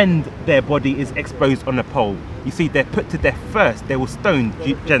and their body is exposed on a pole, you see, they're put to death first. They were stoned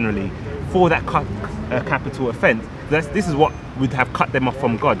generally for that capital offense. This is what would have cut them off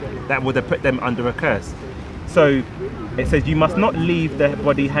from God. That would have put them under a curse. So it says, you must not leave the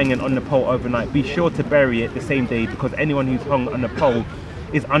body hanging on the pole overnight. Be sure to bury it the same day, because anyone who's hung on the pole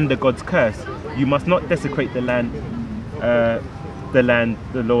is under God's curse. You must not desecrate the land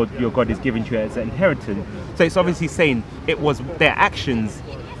the Lord your God is giving to you as an inheritance. So it's obviously saying it was their actions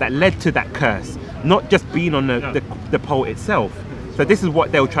that led to that curse, not just being on the pole itself. So this is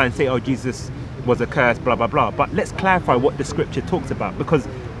what they'll try and say, oh, Jesus was a curse, blah, blah, blah. But let's clarify what the scripture talks about, because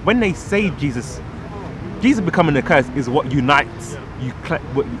when they say Jesus becoming a curse is what unites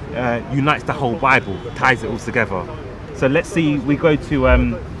the whole Bible, ties it all together. So let's see, we go to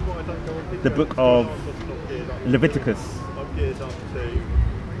the book of Leviticus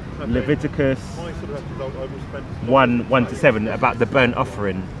 1:1-7, about the burnt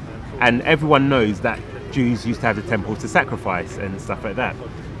offering. And everyone knows that Jews used to have the temple to sacrifice and stuff like that.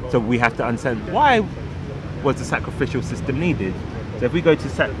 So we have to understand, why was the sacrificial system needed? So if we go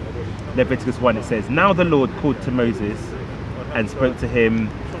to Leviticus 1, it says, now the Lord called to Moses and spoke to him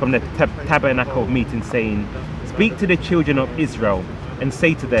from the tabernacle of meeting, saying, speak to the children of Israel and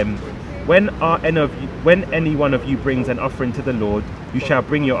say to them, when any one of you brings an offering to the Lord, you shall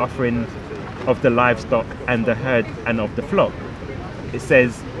bring your offering of the livestock and the herd and of the flock. It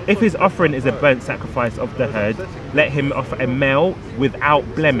says, if his offering is a burnt sacrifice of the herd, let him offer a male without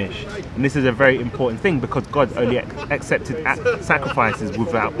blemish. And this is a very important thing, because God only accepted sacrifices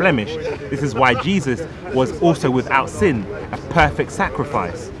without blemish. This is why Jesus was also without sin, a perfect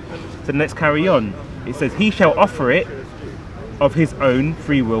sacrifice. So let's carry on. It says, he shall offer it of his own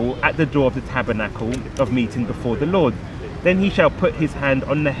free will at the door of the tabernacle of meeting before the Lord. Then he shall put his hand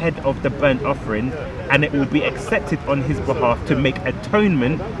on the head of the burnt offering, and it will be accepted on his behalf to make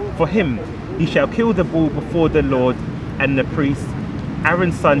atonement for him. He shall kill the bull before the Lord, and the priest,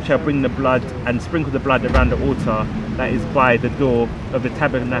 Aaron's son, shall bring the blood and sprinkle the blood around the altar that is by the door of the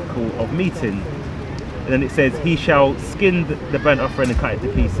tabernacle of meeting. And then it says, he shall skin the burnt offering and cut it to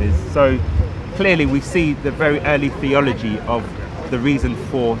pieces. So clearly we see the very early theology of the reason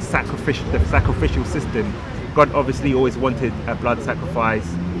for the sacrificial system. God obviously always wanted a blood sacrifice,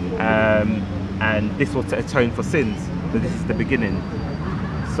 and this was to atone for sins. So this is the beginning.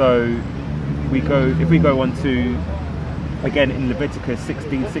 So if we go on to, again in Leviticus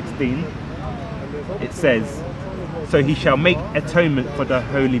 16:16, it says, so he shall make atonement for the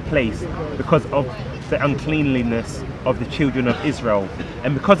holy place because of the uncleanliness of the children of Israel,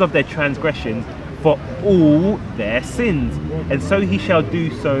 and because of their transgressions, for all their sins. And so he shall do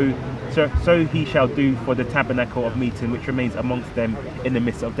so he shall do for the tabernacle of meeting, which remains amongst them in the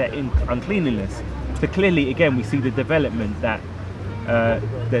midst of their uncleanliness. So clearly, again, we see the development that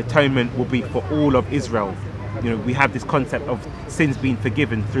the atonement will be for all of Israel. You know, we have this concept of sins being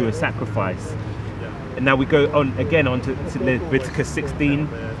forgiven through a sacrifice. And now we go on again to Leviticus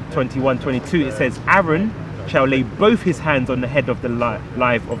 16:21-22. It says, Aaron shall lay both his hands on the head of the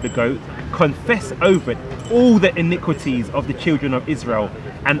live of the goat, confess over it all the iniquities of the children of Israel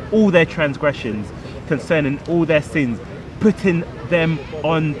and all their transgressions concerning all their sins, putting them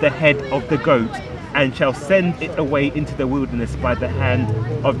on the head of the goat, and shall send it away into the wilderness by the hand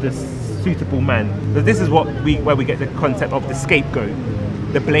of the suitable man. So this is where we get the concept of the scapegoat.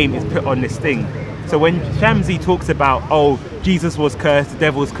 The blame is put on this thing. So when Shamsi talks about, oh, Jesus was cursed, the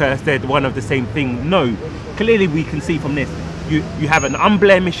devil was cursed, they're one of the same thing. No, clearly we can see from this, you have an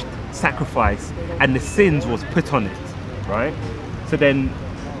unblemished sacrifice and the sins was put on it, right? So then,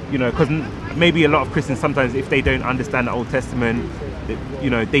 you know, because maybe a lot of Christians sometimes, if they don't understand the Old Testament, you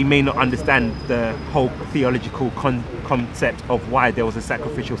know, they may not understand the whole theological concept of why there was a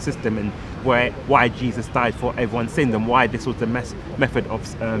sacrificial system and why Jesus died for everyone's sins and why this was the method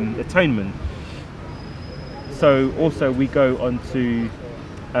of atonement. So also we go on to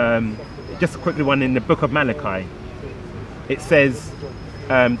just a quickly one in the book of Malachi. It says,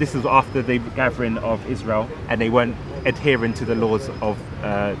 this is after the gathering of Israel and they weren't adhering to the laws of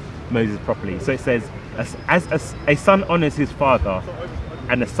Moses properly. So it says, as a son honors his father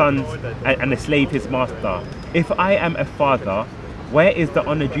and a slave his master. If I am a father, where is the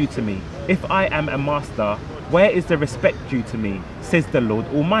honor due to me? If I am a master, where is the respect due to me? Says the Lord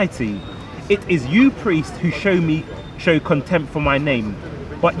Almighty. It is you, priests, who show contempt for my name.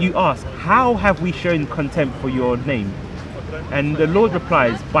 But you ask, how have we shown contempt for your name? And the Lord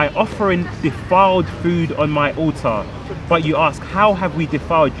replies, by offering defiled food on my altar. But you ask, how have we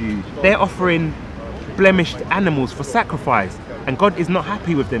defiled you? They're offering blemished animals for sacrifice. And God is not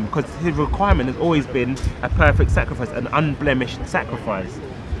happy with them because his requirement has always been a perfect sacrifice, an unblemished sacrifice.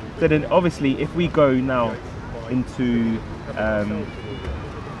 So then obviously if we go now into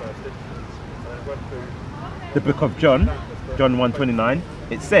the book of John 1:29,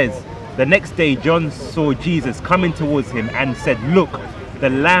 it says, the next day John saw Jesus coming towards him and said, look, the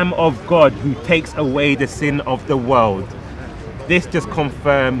Lamb of God who takes away the sin of the world. This just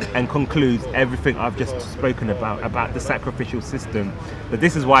confirms and concludes everything I've just spoken about the sacrificial system. But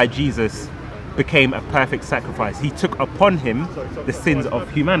this is why Jesus became a perfect sacrifice. He took upon him the sins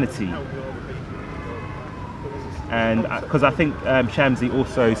of humanity. And because I think Shamsi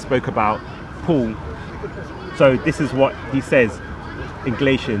also spoke about Paul. So this is what he says in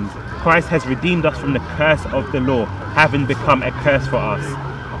Galatians. Christ has redeemed us from the curse of the law, having become a curse for us,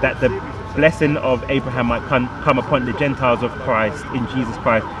 that the blessing of Abraham might come upon the Gentiles of Christ, in Jesus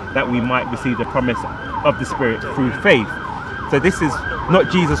Christ, that we might receive the promise of the Spirit through faith. So this is not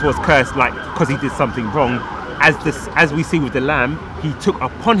Jesus was cursed like because he did something wrong. As we see with the Lamb, he took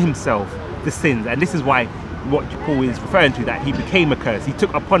upon himself the sins, and this is why what Paul is referring to, that he became a curse. He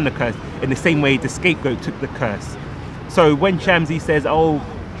took upon the curse in the same way the scapegoat took the curse. So when Shamsi says, oh,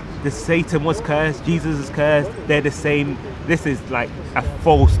 the Satan was cursed, Jesus is cursed, they're the same, this is like a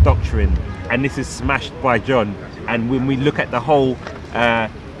false doctrine, and this is smashed by John. And when we look at the whole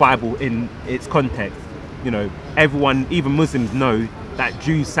Bible in its context, you know, everyone, even Muslims, know that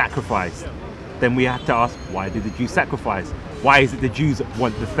Jews sacrifice. Then we have to ask, why did the Jews sacrifice? Why is it the Jews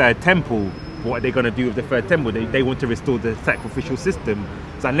want the third temple? What are they going to do with the third temple? They want to restore the sacrificial system.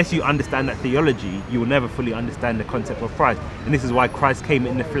 So unless you understand that theology, you will never fully understand the concept of Christ. And this is why Christ came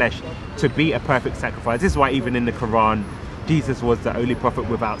in the flesh to be a perfect sacrifice. This is why even in the Quran, Jesus was the only prophet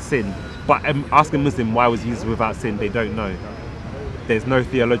without sin. But ask a Muslim why was Jesus without sin, they don't know. There's no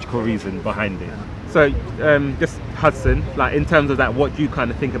theological reason behind it. So just Hudson, like in terms of that, what do you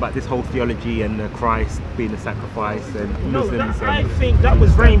kind of think about this whole theology and Christ being a sacrifice and Muslims? I think that was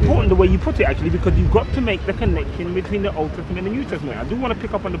very important the way you put it, actually, because you've got to make the connection between the Old Testament and the New Testament. I do want to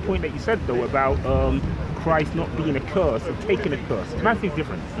pick up on the point that you said though about Christ not being a curse or taking a curse. Massive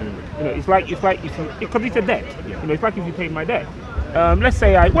difference. You know, it's like if you, because it's a debt. You know, it's like if you paid my debt. Let's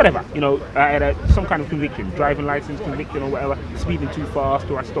say I had some kind of conviction, driving license conviction or whatever, speeding too fast,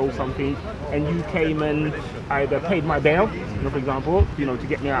 or I stole something, and you came and either paid my bail, you know, for example, you know, to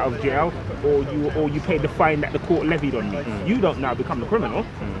get me out of jail, or you paid the fine that the court levied on me. You don't now become the criminal.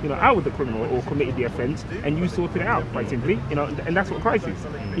 You know, I was the criminal or committed the offence, and you sorted it out quite simply. You know, and that's what Christ is.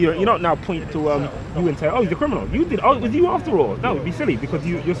 You don't now point to you and say, oh, he's the criminal. You did. Oh, it was you after all. No, it'd be silly because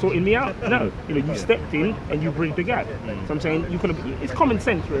you're sorting me out. No, you know, you stepped in and you bridged the gap. So I'm saying you could have. It's common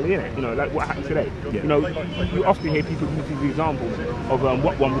sense, really, isn't it? You know, like what happened today. You know, you often hear people use these examples of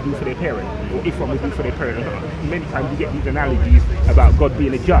what one would do for their parent, or if one would do for their parent. Many times you get these analogies about God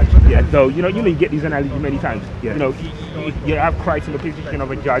being a judge. So you get these analogies many times. You know, you have Christ in the position of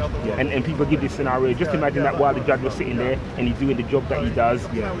a judge, and people give this scenario. Just imagine that while the judge was sitting there and he's doing the job that he does,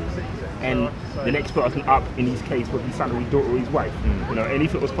 and the next person up in his case would be son or his daughter or his wife. You know, and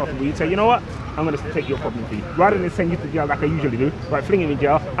if it was possible, you'd say, you know what, I'm going to take your problem fee. Rather than send you to jail like I usually do, right, fling him in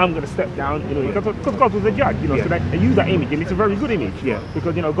jail, I'm going to step down, you know, because God was a judge, you know, so that, I use that image, and it's a very good image.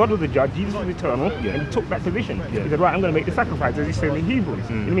 Because, you know, God was a judge, Jesus was eternal, and he took that position. He said, right, I'm going to make the sacrifice, as he said in Hebrews.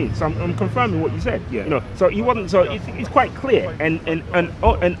 You know what I mean? So I'm confirming what you said. You know, so he wasn't, so it's quite clear, and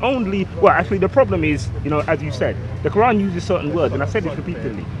only, well, actually the problem is, you know, as you said, the Quran uses certain words, and I said this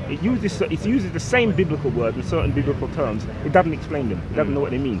repeatedly, it uses the same biblical word in certain biblical terms. It doesn't explain them. It doesn't know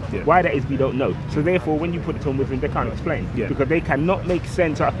what they mean. Why that is, we don't know. So therefore, when you put it to a Muslim, they can't explain, because they cannot make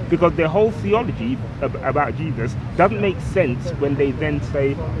sense. Because their whole theology about Jesus doesn't make sense when they then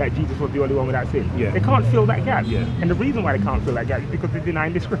say that Jesus was the only one without sin. They can't fill that gap. And the reason why they can't fill that gap is because they're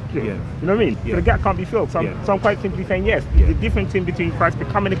denying the scripture. You know what I mean? So the gap can't be filled. So I'm quite simply saying yes. The difference in between Christ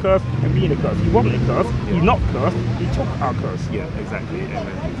becoming a curse and being a curse. He wasn't a curse. He's not cursed. He took our curse. Exactly.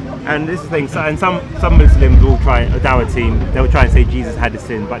 And this is the thing. So, and some Muslims will try, a Dawah team, they'll try and say Jesus had a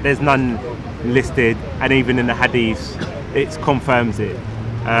sin, but there's none listed, and even in the hadith it confirms it.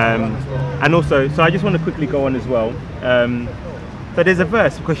 And also, so I just want to quickly go on as well. So there's a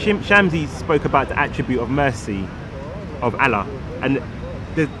verse, because Shamsi spoke about the attribute of mercy of Allah, and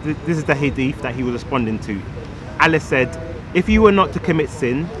this is the hadith that he was responding to. Allah said, if you were not to commit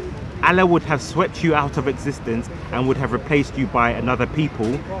sin, Allah would have swept you out of existence and would have replaced you by another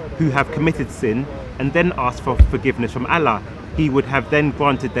people who have committed sin and then asked for forgiveness from Allah. He would have then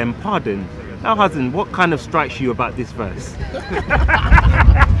granted them pardon. Now, Hasan, what kind of strikes you about this verse?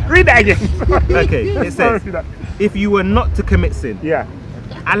 Read that again. Okay, it says, if you were not to commit sin, Yeah.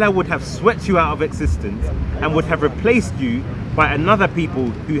 Allah would have swept you out of existence and would have replaced you by another people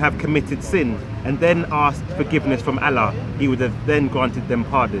who have committed sin and then asked forgiveness from Allah. He would have then granted them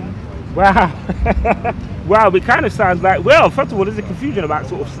pardon. Wow. Wow, it kind of sounds like, well, first of all, there's a confusion about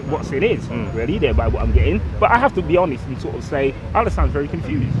sort of what sin is, really, there by what I'm getting. But I have to be honest and sort of say, Allah sounds very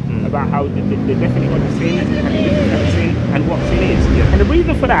confused about how the definition of sin and the definition of sin and what sin is. Yeah. And the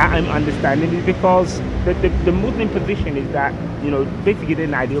reason for that, I'm understanding, is because the Muslim position is that, you know, basically they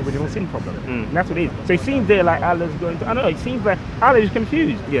deny the original sin problem. And that's what it is. So it seems there like Allah's going to, I don't know, it seems like Allah is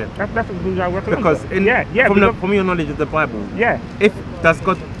confused. Yeah. That's what I recommend. Because from your knowledge of the Bible, yeah. Does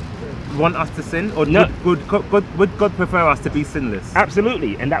God want us to sin, or No. would God prefer us to be sinless?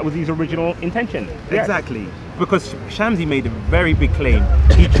 Absolutely, and that was his original intention. Yes. Exactly, because Shamsi made a very big claim.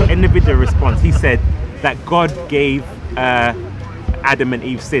 In the video response, he said that God gave Adam and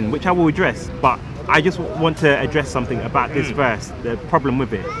Eve sin, which I will address, but I just want to address something about this verse, the problem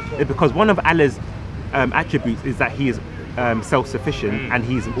with it. Is because one of Allah's attributes is that he is self-sufficient and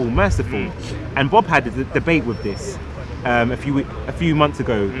he's all merciful. And Bob had a debate with this a few months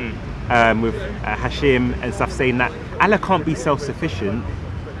ago with Hashim and stuff, saying that Allah can't be self-sufficient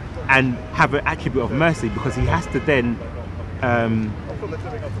and have an attribute of mercy, because he has to then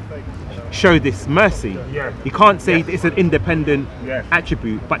show this mercy. Yeah. He can't say it's an independent Yeah.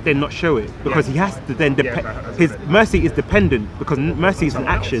 attribute but then not show it, because he has to then his mercy is dependent, because mercy is an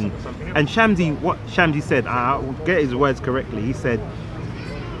action. And what Shamsi said, I'll get his words correctly, he said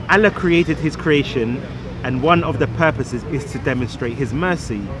Allah created his creation and one of the purposes is to demonstrate his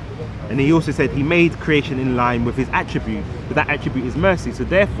mercy. And he also said he made creation in line with his attribute, but that attribute is mercy. So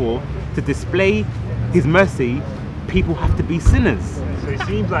therefore, to display his mercy, people have to be sinners. So it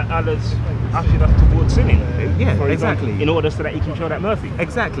seems like Allah's ushered us towards sinning. Yeah, for exactly. example, in order so that he can show that mercy.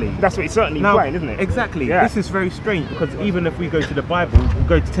 Exactly. That's what it's certainly implying, isn't it? Exactly. Yeah. This is very strange, because even if we go to the Bible, we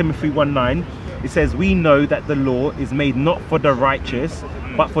go to Timothy 1:9, it says, we know that the law is made not for the righteous,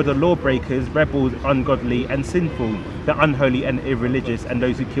 but for the lawbreakers, rebels, ungodly and sinful, the unholy and irreligious, and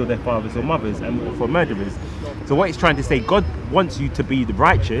those who kill their fathers or mothers, and for murderers. So what he's trying to say, God wants you to be the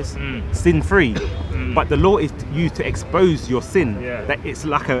righteous, sin-free, but the law is used to expose your sin. Yeah. That it's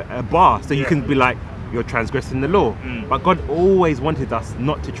like a bar, so you can be like, you're transgressing the law. But God always wanted us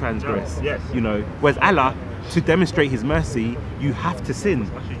not to transgress. Yes. You know, whereas Allah, to demonstrate his mercy, you have to sin.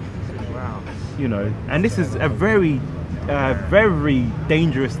 Wow. You know, and this is a very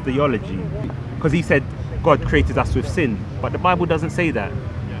dangerous theology, because he said God created us with sin, but the Bible doesn't say that.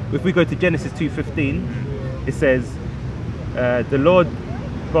 If we go to Genesis 2:15, it says the Lord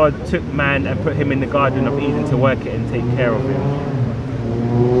God took man and put him in the Garden of Eden to work it and take care of him.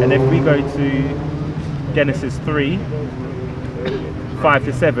 And if we go to Genesis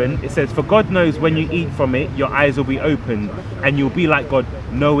 3:5-7, it says, for God knows when you eat from it, your eyes will be opened and you'll be like God,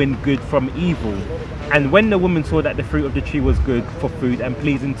 knowing good from evil. And when the woman saw that the fruit of the tree was good for food and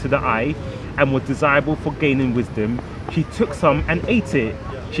pleasing to the eye and was desirable for gaining wisdom, she took some and ate it.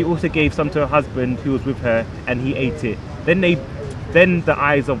 She also gave some to her husband who was with her, and he ate it. Then the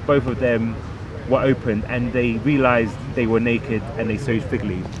eyes of both of them were opened and they realized they were naked, and they sewed fig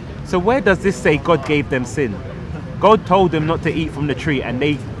leaves. So where does this say God gave them sin? God told them not to eat from the tree, and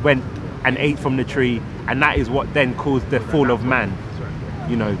they went and ate from the tree, and that is what then caused the fall of man.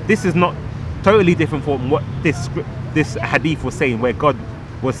 You know, this is not totally different from what this hadith was saying, where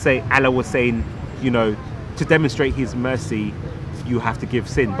Allah was saying, you know, to demonstrate his mercy, you have to give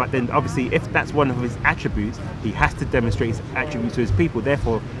sin. But then obviously, if that's one of his attributes, he has to demonstrate his attributes to his people.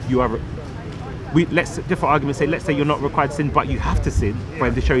 Therefore, you are. Let's, for argument's sake, let's say you're not required to sin, but you have to sin for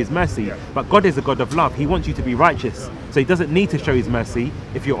him to show his mercy. But God is a God of love. He wants you to be righteous, so he doesn't need to show his mercy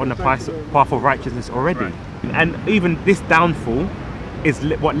if you're on a path of righteousness already. And even this downfall is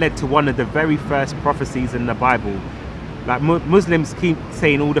what led to one of the very first prophecies in the Bible. Like Muslims keep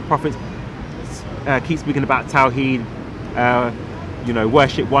saying all the prophets keep speaking about Tawheed, you know,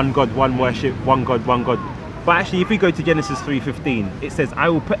 worship one God, one worship, one God, one God. But actually, if we go to Genesis 3:15, it says, I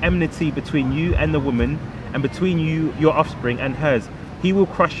will put enmity between you and the woman, and between you, your offspring, and hers. He will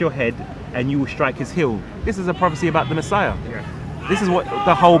crush your head, and you will strike his heel. This is a prophecy about the Messiah. Yeah. This is what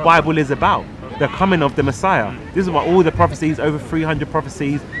the whole Bible is about, the coming of the Messiah. This is what all the prophecies, over 300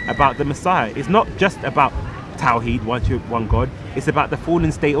 prophecies about the Messiah. It's not just about Tawheed, one God. It's about the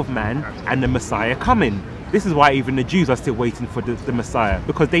fallen state of man and the Messiah coming. This is why even the Jews are still waiting for the Messiah,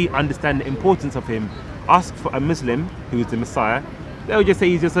 because they understand the importance of him. Ask for a Muslim who is the Messiah, they'll just say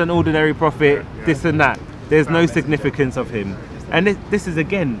he's just an ordinary prophet, this and that. There's no significance of him. And this is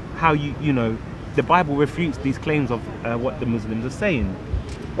again how you know the Bible refutes these claims of what the Muslims are saying.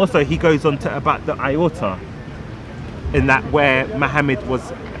 Also, he goes on to about the iota, in that where Muhammad was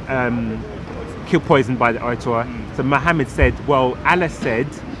poisoned by the iota. So Muhammad said, well, Allah said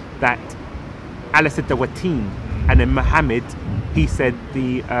the watin, and then Muhammad, he said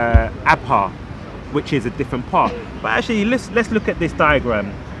the abha, which is a different part. But actually, let's look at this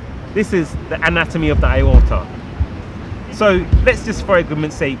diagram. This is the anatomy of the aorta. So let's just, for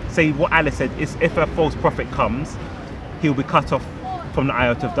argument's sake, say what Allah said is if a false prophet comes, he'll be cut off from the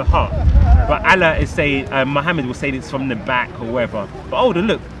aorta of the heart. But Allah is saying, Muhammad will say this from the back or wherever. But hold on,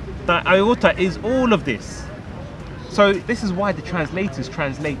 look, the aorta is all of this. So this is why the translators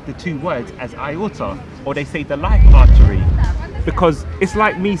translate the two words as aorta, or they say the life artery, because it's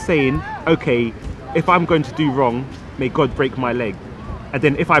like me saying, okay, if I'm going to do wrong, may God break my leg. And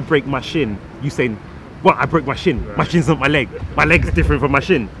then if I break my shin, you saying, well, I broke my shin. My shin's not my leg. My leg's different from my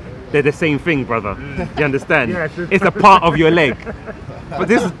shin. They're the same thing, brother. You understand? Yeah, it's a part of your leg. But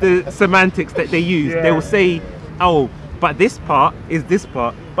this is the semantics that they use. Yeah. They will say, oh, but this part is this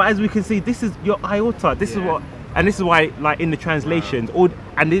part. But as we can see, this is your aorta. This is what, and this is why, like in the translations,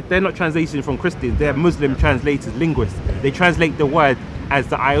 and they're not translations from Christians. They're Muslim translators, linguists. They translate the word as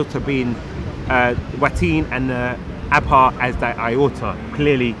the aorta being watin and abha as the aorta.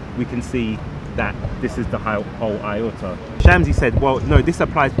 Clearly, we can see that this is the whole aorta. Shamsi said, well, no, this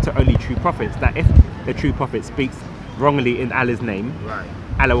applies to only true prophets, that if the true prophet speaks wrongly in Allah's name, Right.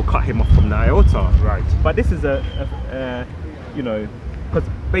 Allah will cut him off from the aorta. Right. But this is you know, because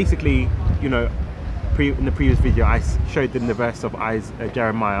basically, you know, in the previous video, I showed them the verse of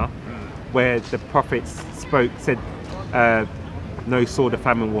Jeremiah, where the prophets said, no sword or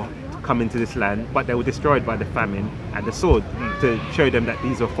famine will come into this land, but they were destroyed by the famine and the sword, to show them that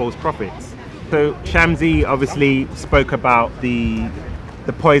these are false prophets. So Shamsi obviously spoke about the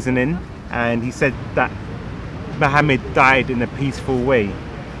poisoning, and he said that Muhammad died in a peaceful way.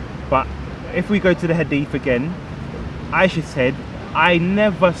 But if we go to the hadith again, Aisha said, I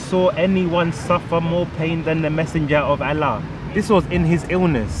never saw anyone suffer more pain than the messenger of Allah. This was in his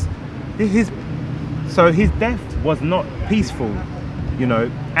illness. So his death was not peaceful, you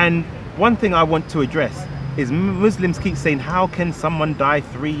know. And one thing I want to address is Muslims keep saying, how can someone die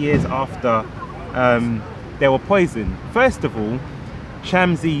 3 years after they were poisoned? First of all,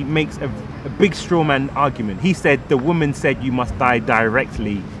 Shamsi makes a big straw man argument. He said the woman said you must die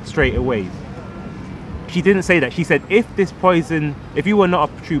directly, straight away. She didn't say that. She said if you were not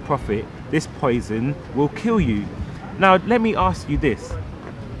a true prophet, this poison will kill you. Now let me ask you this.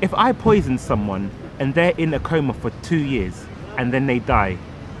 If I poison someone and they're in a coma for 2 years and then they die,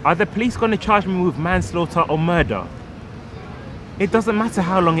 are the police going to charge me with manslaughter or murder? It doesn't matter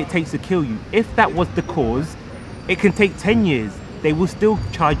how long it takes to kill you. If that was the cause, it can take 10 years. They will still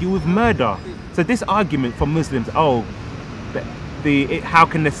charge you with murder. So this argument for Muslims, oh, how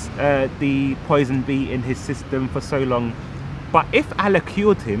can the poison be in his system for so long? But if Allah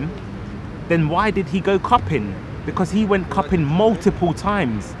cured him, then why did he go cupping? Because he went cupping multiple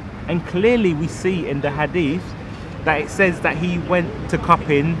times. And clearly we see in the hadith that it says that he went to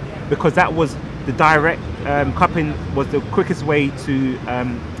cupping because that was the direct, cupping was the quickest way to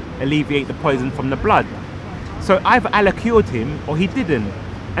alleviate the poison from the blood. So either Allah cured him or he didn't.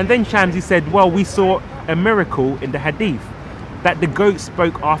 And then Shamsi said, well, we saw a miracle in the hadith that the goat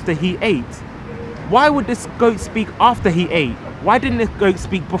spoke after he ate. Why would this goat speak after he ate? Why didn't the goat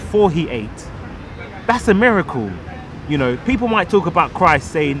speak before he ate? That's a miracle. You know, people might talk about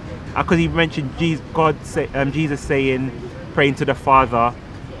Christ saying, because he mentioned Jesus saying, praying to the Father,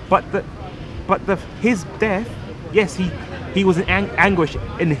 but his death, yes, he was in anguish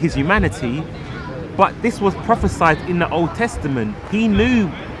in his humanity, but this was prophesied in the Old Testament. He knew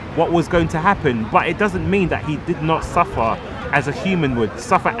what was going to happen, but it doesn't mean that he did not suffer as a human would,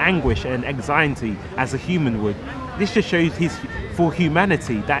 suffer anguish and anxiety as a human would. This just shows his full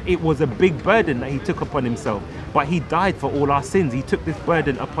humanity, that it was a big burden that he took upon himself, but he died for all our sins. He took this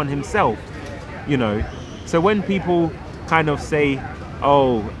burden upon himself, you know. So when people kind of say,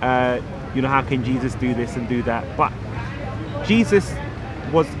 oh, you know, how can Jesus do this and do that? But his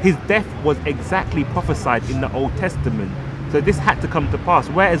death was exactly prophesied in the Old Testament. So this had to come to pass.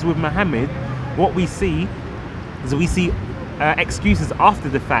 Whereas with Muhammad, what we see is excuses after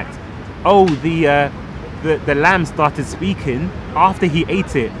the fact. Oh, the lamb started speaking after he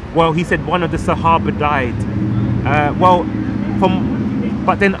ate it. Well, he said one of the Sahaba died. Well, from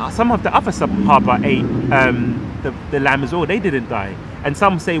But then some of the other Sahaba ate the lamb as well. They didn't die. And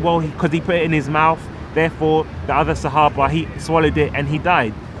some say, well, because he put it in his mouth, therefore the other Sahaba, he swallowed it and he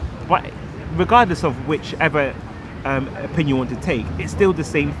died. But regardless of whichever opinion you want to take, it's still the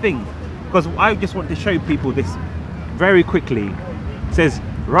same thing. Because I just want to show people this very quickly. It says,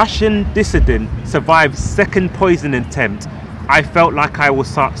 Russian dissident survived second poison attempt. I felt like I was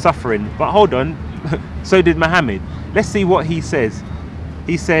suffering. But hold on, so did Muhammad. Let's see what he says.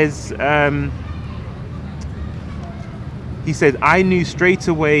 He says, I knew straight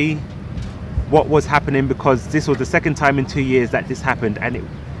away what was happening because this was the second time in 2 years that this happened, and it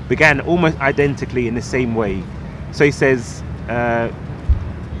began almost identically in the same way. So he says,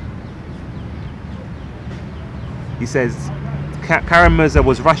 Karam Mirza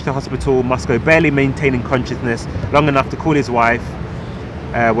was rushed to hospital, Moscow, barely maintaining consciousness long enough to call his wife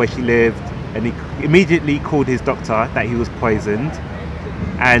where she lived, and he immediately called his doctor that he was poisoned.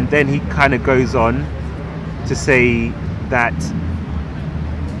 And then he kind of goes on to say that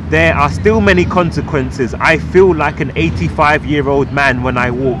there are still many consequences. I feel like an 85-year-old man when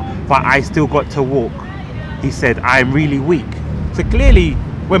I walk, but I still got to walk. He said, I'm really weak. So clearly,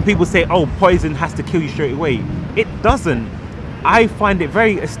 when people say, oh, poison has to kill you straight away, it doesn't. I find it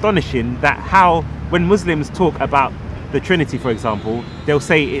very astonishing that how, when Muslims talk about the Trinity, for example, they'll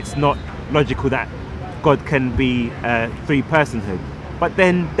say it's not logical that God can be three personhood. But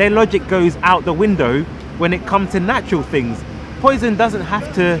then their logic goes out the window when it comes to natural things. Poison doesn't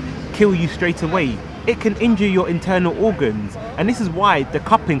have to kill you straight away. It can injure your internal organs. And this is why the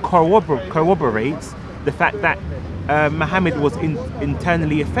cupping corroborates the fact that Muhammad was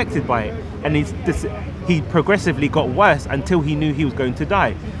internally affected by it. And he progressively got worse until he knew he was going to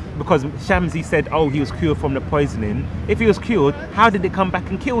die. Because Shamsi said, oh, he was cured from the poisoning. If he was cured, how did it come back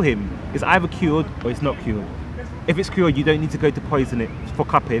and kill him? It's either cured or it's not cured. If it's cured, you don't need to go to poison it for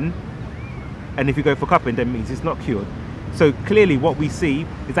cupping. And if you go for cupping, that means it's not cured. So clearly what we see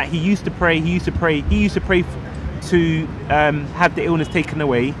is that he used to pray to have the illness taken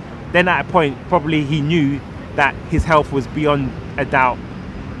away. Then at a point, probably he knew that his health was beyond a doubt.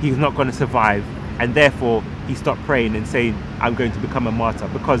 He's not going to survive. And therefore, he stopped praying and saying, I'm going to become a martyr.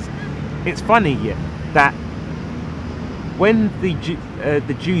 Because it's funny that when the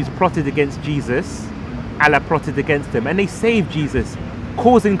Jews plotted against Jesus, Allah plotted against them, and they saved Jesus,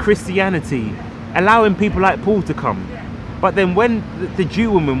 causing Christianity, allowing people like Paul to come. But then when the Jew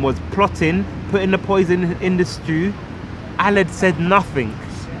woman was plotting, putting the poison in the stew, Allah said nothing.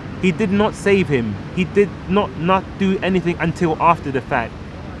 He did not save him. He did not do anything until after the fact.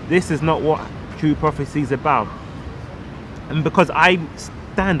 This is not what true prophecy is about. And because I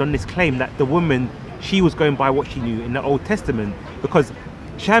stand on this claim that the woman, she was going by what she knew in the Old Testament, because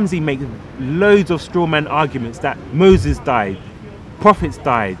Shamsi makes loads of straw man arguments that Moses died, prophets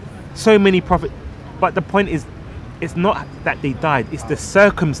died, so many prophets. But the point is, it's not that they died, it's the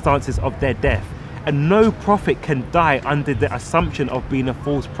circumstances of their death. And no prophet can die under the assumption of being a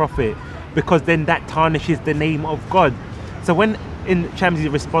false prophet, because then that tarnishes the name of God. So when in Shamsi's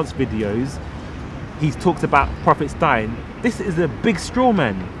response videos, he talks about prophets dying, this is a big straw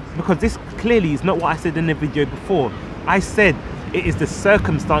man, because this clearly is not what I said in the video before. I said it is the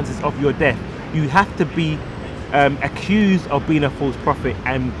circumstances of your death. You have to be accused of being a false prophet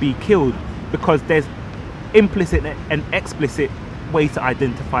and be killed, because there's implicit and explicit way to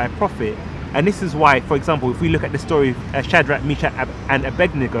identify a prophet. And this is why, for example, if we look at the story of Shadrach, Meshach and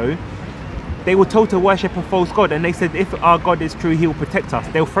Abednego, they were told to worship a false god, and they said, if our God is true, he will protect us.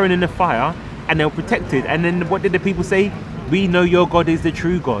 They were thrown in the fire and they were protected. And then what did the people say? We know your God is the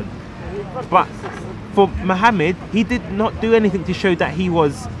true God. But for Muhammad, he did not do anything to show that he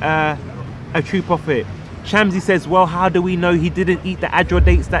was a true prophet. Shamsi says, well, how do we know he didn't eat the ajwa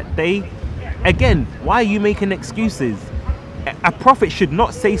dates that day? Again, why are you making excuses? A prophet should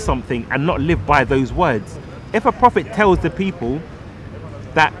not say something and not live by those words. If a prophet tells the people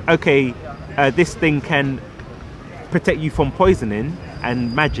that, okay, this thing can protect you from poisoning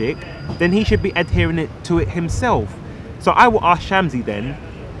and magic, then he should be adhering to it himself. So I will ask Shamsi then,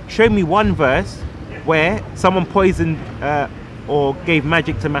 show me one verse where someone poisoned or gave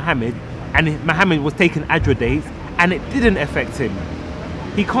magic to Muhammad, and Muhammad was taking ajwa dates and it didn't affect him.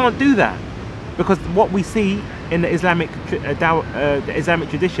 He can't do that, because what we see in the Islamic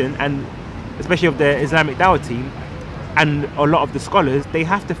tradition, and especially of the Islamic Dawah team and a lot of the scholars, they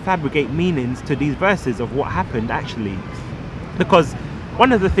have to fabricate meanings to these verses of what happened actually. Because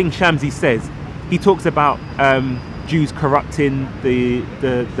one of the things Shamsi says, he talks about Jews corrupting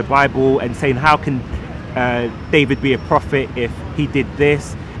the Bible and saying, how can David be a prophet if he did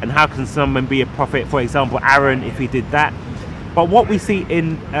this, and how can someone be a prophet, for example Aaron, if he did that. But what we see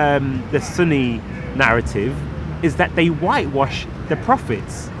in the Sunni narrative is that they whitewash the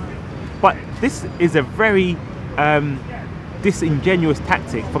prophets. But this is a very disingenuous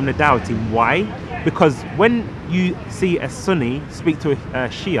tactic from the Dawah team. Why? Because when you see a Sunni speak to a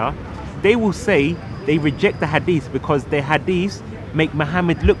Shia, they will say they reject the hadith because their hadiths make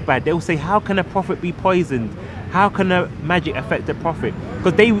Muhammad look bad. They will say, how can a prophet be poisoned? How can a magic affect a prophet?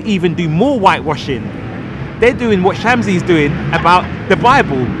 Because they even do more whitewashing. They're doing what Shamsi is doing about the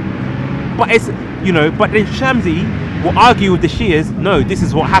Bible. But it's, you know, but then Shamsi will argue with the Shias, no, this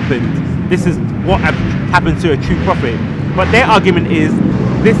is what happened. This is what happened to a true prophet. But their argument is,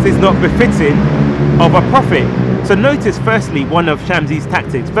 this is not befitting of a prophet. So notice firstly one of Shamsi's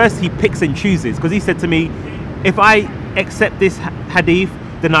tactics. First he picks and chooses, because he said to me, if I accept this hadith,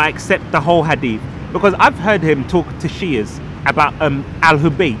 then I accept the whole hadith. Because I've heard him talk to Shias about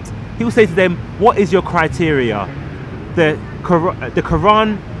al-Hubayt. He will say to them, what is your criteria? The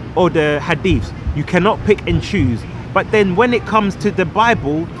Quran or the hadiths? You cannot pick and choose. But then when it comes to the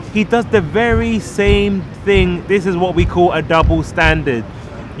Bible, he does the very same thing. This is what we call a double standard.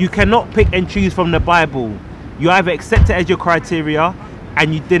 You cannot pick and choose from the Bible. You either accept it as your criteria,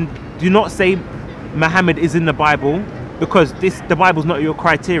 and you then do not say Muhammad is in the Bible, because the Bible's not your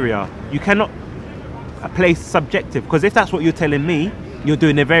criteria. You cannot place subjective, because if that's what you're telling me, you're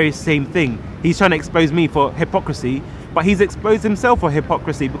doing the very same thing. He's trying to expose me for hypocrisy, but he's exposed himself for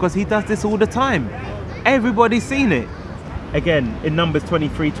hypocrisy because he does this all the time. Everybody's seen it. Again, in Numbers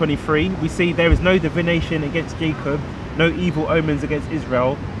 23:23, we see there is no divination against Jacob, no evil omens against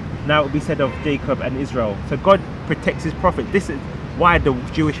Israel. Now it will be said of Jacob and Israel. So God protects his prophet. This is why the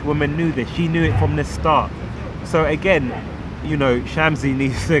Jewish woman knew this. She knew it from the start. So again, you know, Shamsi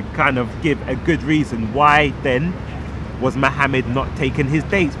needs to kind of give a good reason. Why then was Muhammad not taking his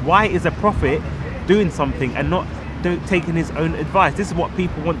dates? Why is a prophet doing something and not taking his own advice? This is what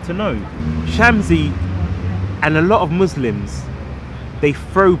people want to know. Shamsi and a lot of Muslims, they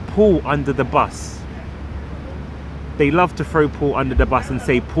throw Paul under the bus. They love to throw Paul under the bus and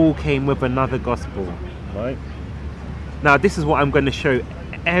say Paul came with another gospel, right? Now this is what I'm going to show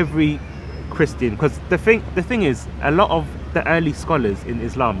every Christian, because the thing is, a lot of the early scholars in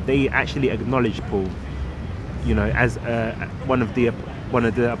Islam, they actually acknowledge Paul, you know, as one of the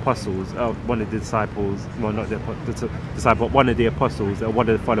apostles, one of the disciples. Well, not the disciple, but one of the apostles, one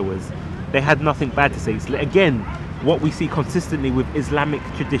of the followers. They had nothing bad to say. So again, what we see consistently with Islamic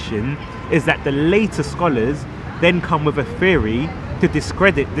tradition is that the later scholars then come with a theory to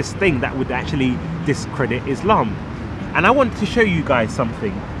discredit this thing that would actually discredit Islam. And I want to show you guys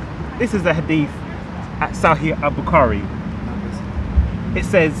something. This is a hadith at Sahih al-Bukhari. It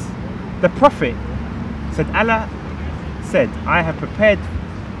says, the Prophet said, Allah said, I have prepared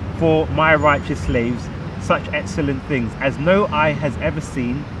for my righteous slaves such excellent things as no eye has ever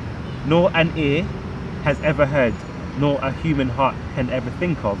seen, nor an ear has ever heard, nor a human heart can ever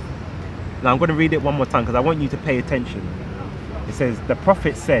think of. Now I'm going to read it one more time because I want you to pay attention. It says, the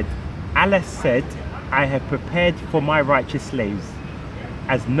Prophet said, Allah said, I have prepared for my righteous slaves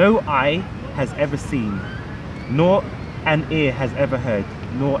as no eye has ever seen, nor an ear has ever heard,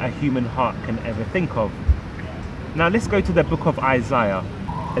 nor a human heart can ever think of. Now let's go to the book of Isaiah.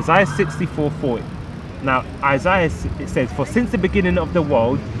 Isaiah 64:4. Now Isaiah, it says, for since the beginning of the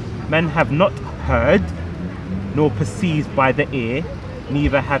world, men have not heard, nor perceived by the ear,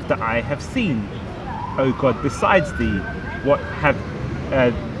 neither have the eye have seen, O God, besides thee, what have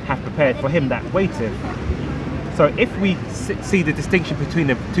prepared for him that waiteth. So if we see the distinction between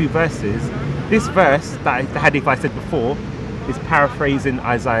the two verses, this verse, that the hadith I said before, is paraphrasing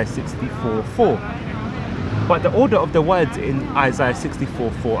Isaiah 64:4. But the order of the words in Isaiah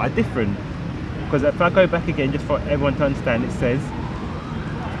 64:4 are different. Because if I go back again, just for everyone to understand, it says,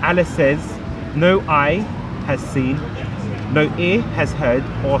 Allah says, no eye has seen, no ear has heard,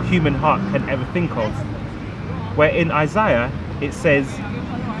 or human heart can ever think of. Where in Isaiah, it says,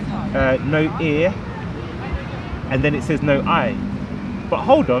 no ear, and then it says no eye. But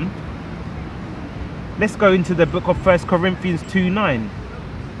hold on, let's go into the book of 1 Corinthians 2:9.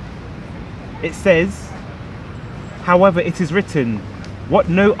 It says, however it is written, what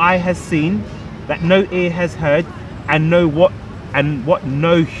no eye has seen, that no ear has heard, and what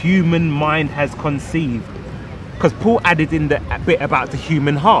no human mind has conceived. Because Paul added in the bit about the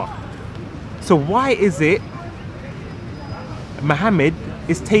human heart. So why is it Muhammad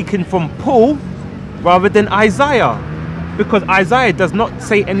is taken from Paul rather than Isaiah? Because Isaiah does not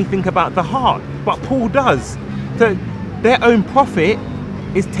say anything about the heart, but Paul does. So their own prophet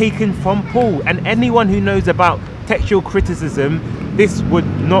is taken from Paul, and anyone who knows about textual criticism, this would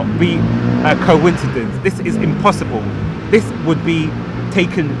not be a coincidence. This is impossible. this would be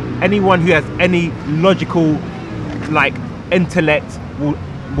taken, anyone who has any logical like intellect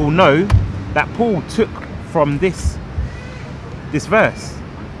will know that Paul took from this verse.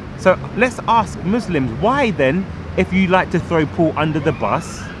 So let's ask Muslims, why then, if you like to throw Paul under the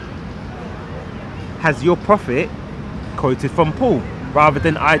bus, has your prophet quoted from Paul rather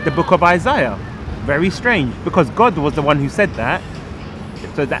than the book of Isaiah? Very strange, because God was the one who said that,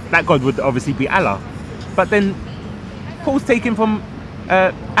 so that God would obviously be Allah. But then Paul's taken from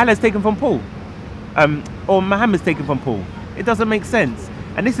Allah's taken from Paul, or Muhammad's taken from Paul. It doesn't make sense.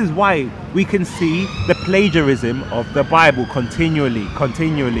 And this is why we can see the plagiarism of the Bible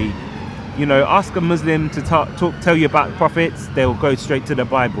continually. You know, ask a Muslim to tell you about prophets, they'll go straight to the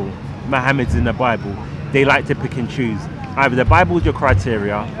Bible. Muhammad's in the Bible. They like to pick and choose. Either the Bible is your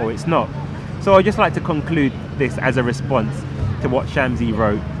criteria or it's not. So I'd just like to conclude this as a response to what Shamsi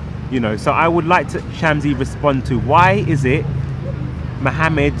wrote. You know, so I would like to Shamsi respond to, why is it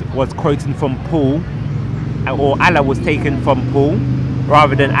Muhammad was quoting from Paul, or Allah was taken from Paul,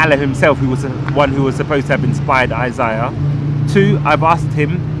 rather than Allah himself, who was the one who was supposed to have inspired Isaiah? 2, I've asked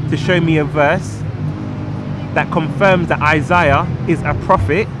him to show me a verse that confirms that Isaiah is a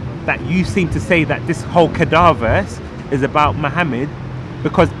prophet, that you seem to say that this whole Qadar verse is about Muhammad.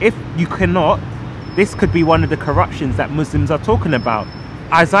 Because if you cannot, this could be one of the corruptions that Muslims are talking about.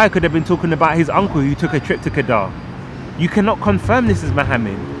 Isaiah could have been talking about his uncle who took a trip to Qadar. You cannot confirm this is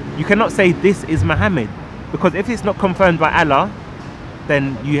Muhammad. You cannot say this is Muhammad, because if it's not confirmed by Allah,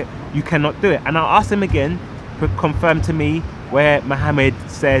 then you cannot do it. And I'll ask him again to confirm to me where Muhammad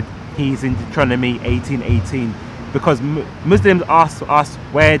said he's in Deuteronomy 18:18, because Muslims ask us,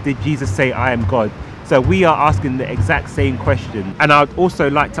 where did Jesus say I am God? So we are asking the exact same question. And I'd also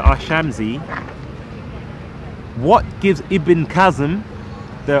like to ask Shamsi, what gives Ibn Kazm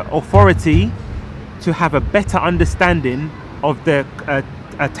the authority to have a better understanding of the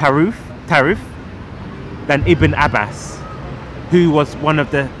Tarif than Ibn Abbas, who was one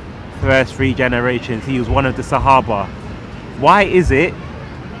of the first 3 generations? He was one of the Sahaba. Why is it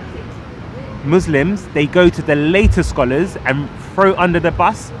Muslims, they go to the later scholars and throw under the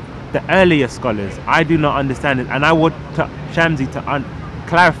bus the earlier scholars? I do not understand it, and I want Shamsi to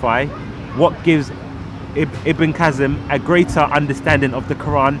clarify what gives Ibn Kazm a greater understanding of the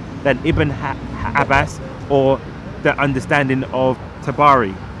Quran than Ibn Abbas or the understanding of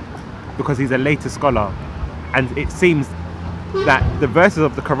Tabari, because he's a later scholar. And it seems that the verses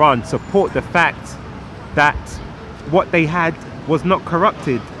of the Quran support the fact that what they had was not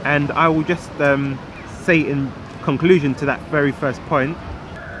corrupted. And I will just say in conclusion to that very first point,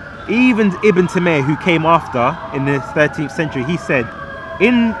 even Ibn Taymiyyah, who came after in the 13th century, he said,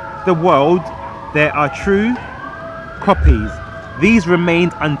 in the world there are true copies. These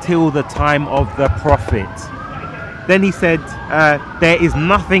remained until the time of the Prophet. Then he said, there is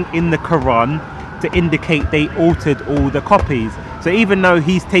nothing in the Quran to indicate they altered all the copies. So even though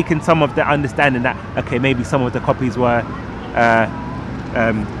he's taken some of the understanding that, okay, maybe some of the copies were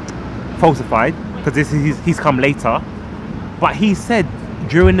falsified, because he's come later, but he said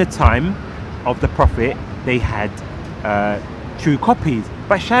during the time of the Prophet they had true copies.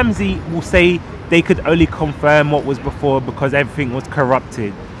 But Shamsi will say they could only confirm what was before because everything was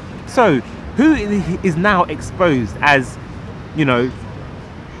corrupted. So who is now exposed as, you know,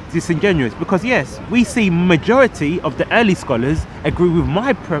 disingenuous? Because yes, we see majority of the early scholars agree with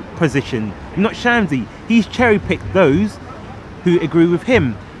my position, not Shamsi. He's cherry-picked those who agree with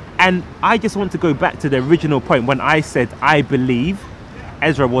him. And I just want to go back to the original point when I said I believe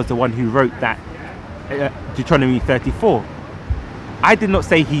Ezra was the one who wrote that Deuteronomy 34. I did not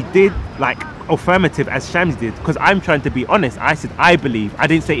say he did, like affirmative as Shamsi did, because I'm trying to be honest. I said I believe. I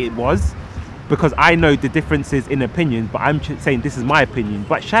didn't say it was, because I know the differences in opinions, but I'm saying this is my opinion.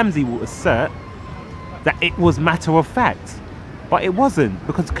 But Shamsi will assert that it was matter of fact, but it wasn't,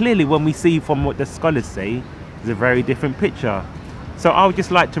 because clearly when we see from what the scholars say, it's a very different picture. So I would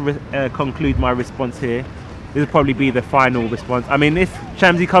just like to conclude my response here. This will probably be the final response. I mean, if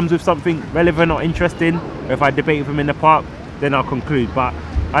Shamsi comes with something relevant or interesting, or if I debate with him in the park, then I'll conclude. But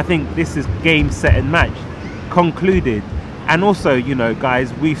I think this is game, set and match. Concluded. And also, you know,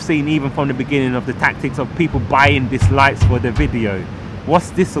 guys, we've seen even from the beginning of the tactics of people buying dislikes for the video.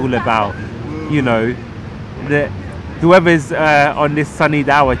 What's this all about? You know, whoever's on this Sunni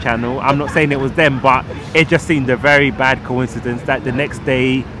Dawah channel, I'm not saying it was them, but it just seemed a very bad coincidence that the next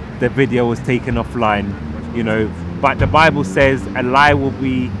day the video was taken offline, you know. But the Bible says a lie will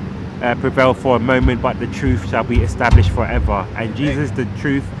be prevail for a moment, but the truth shall be established forever. And Jesus is the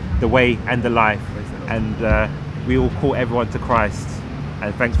truth, the way and the life. And we will call everyone to Christ.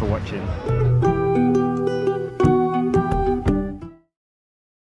 And thanks for watching.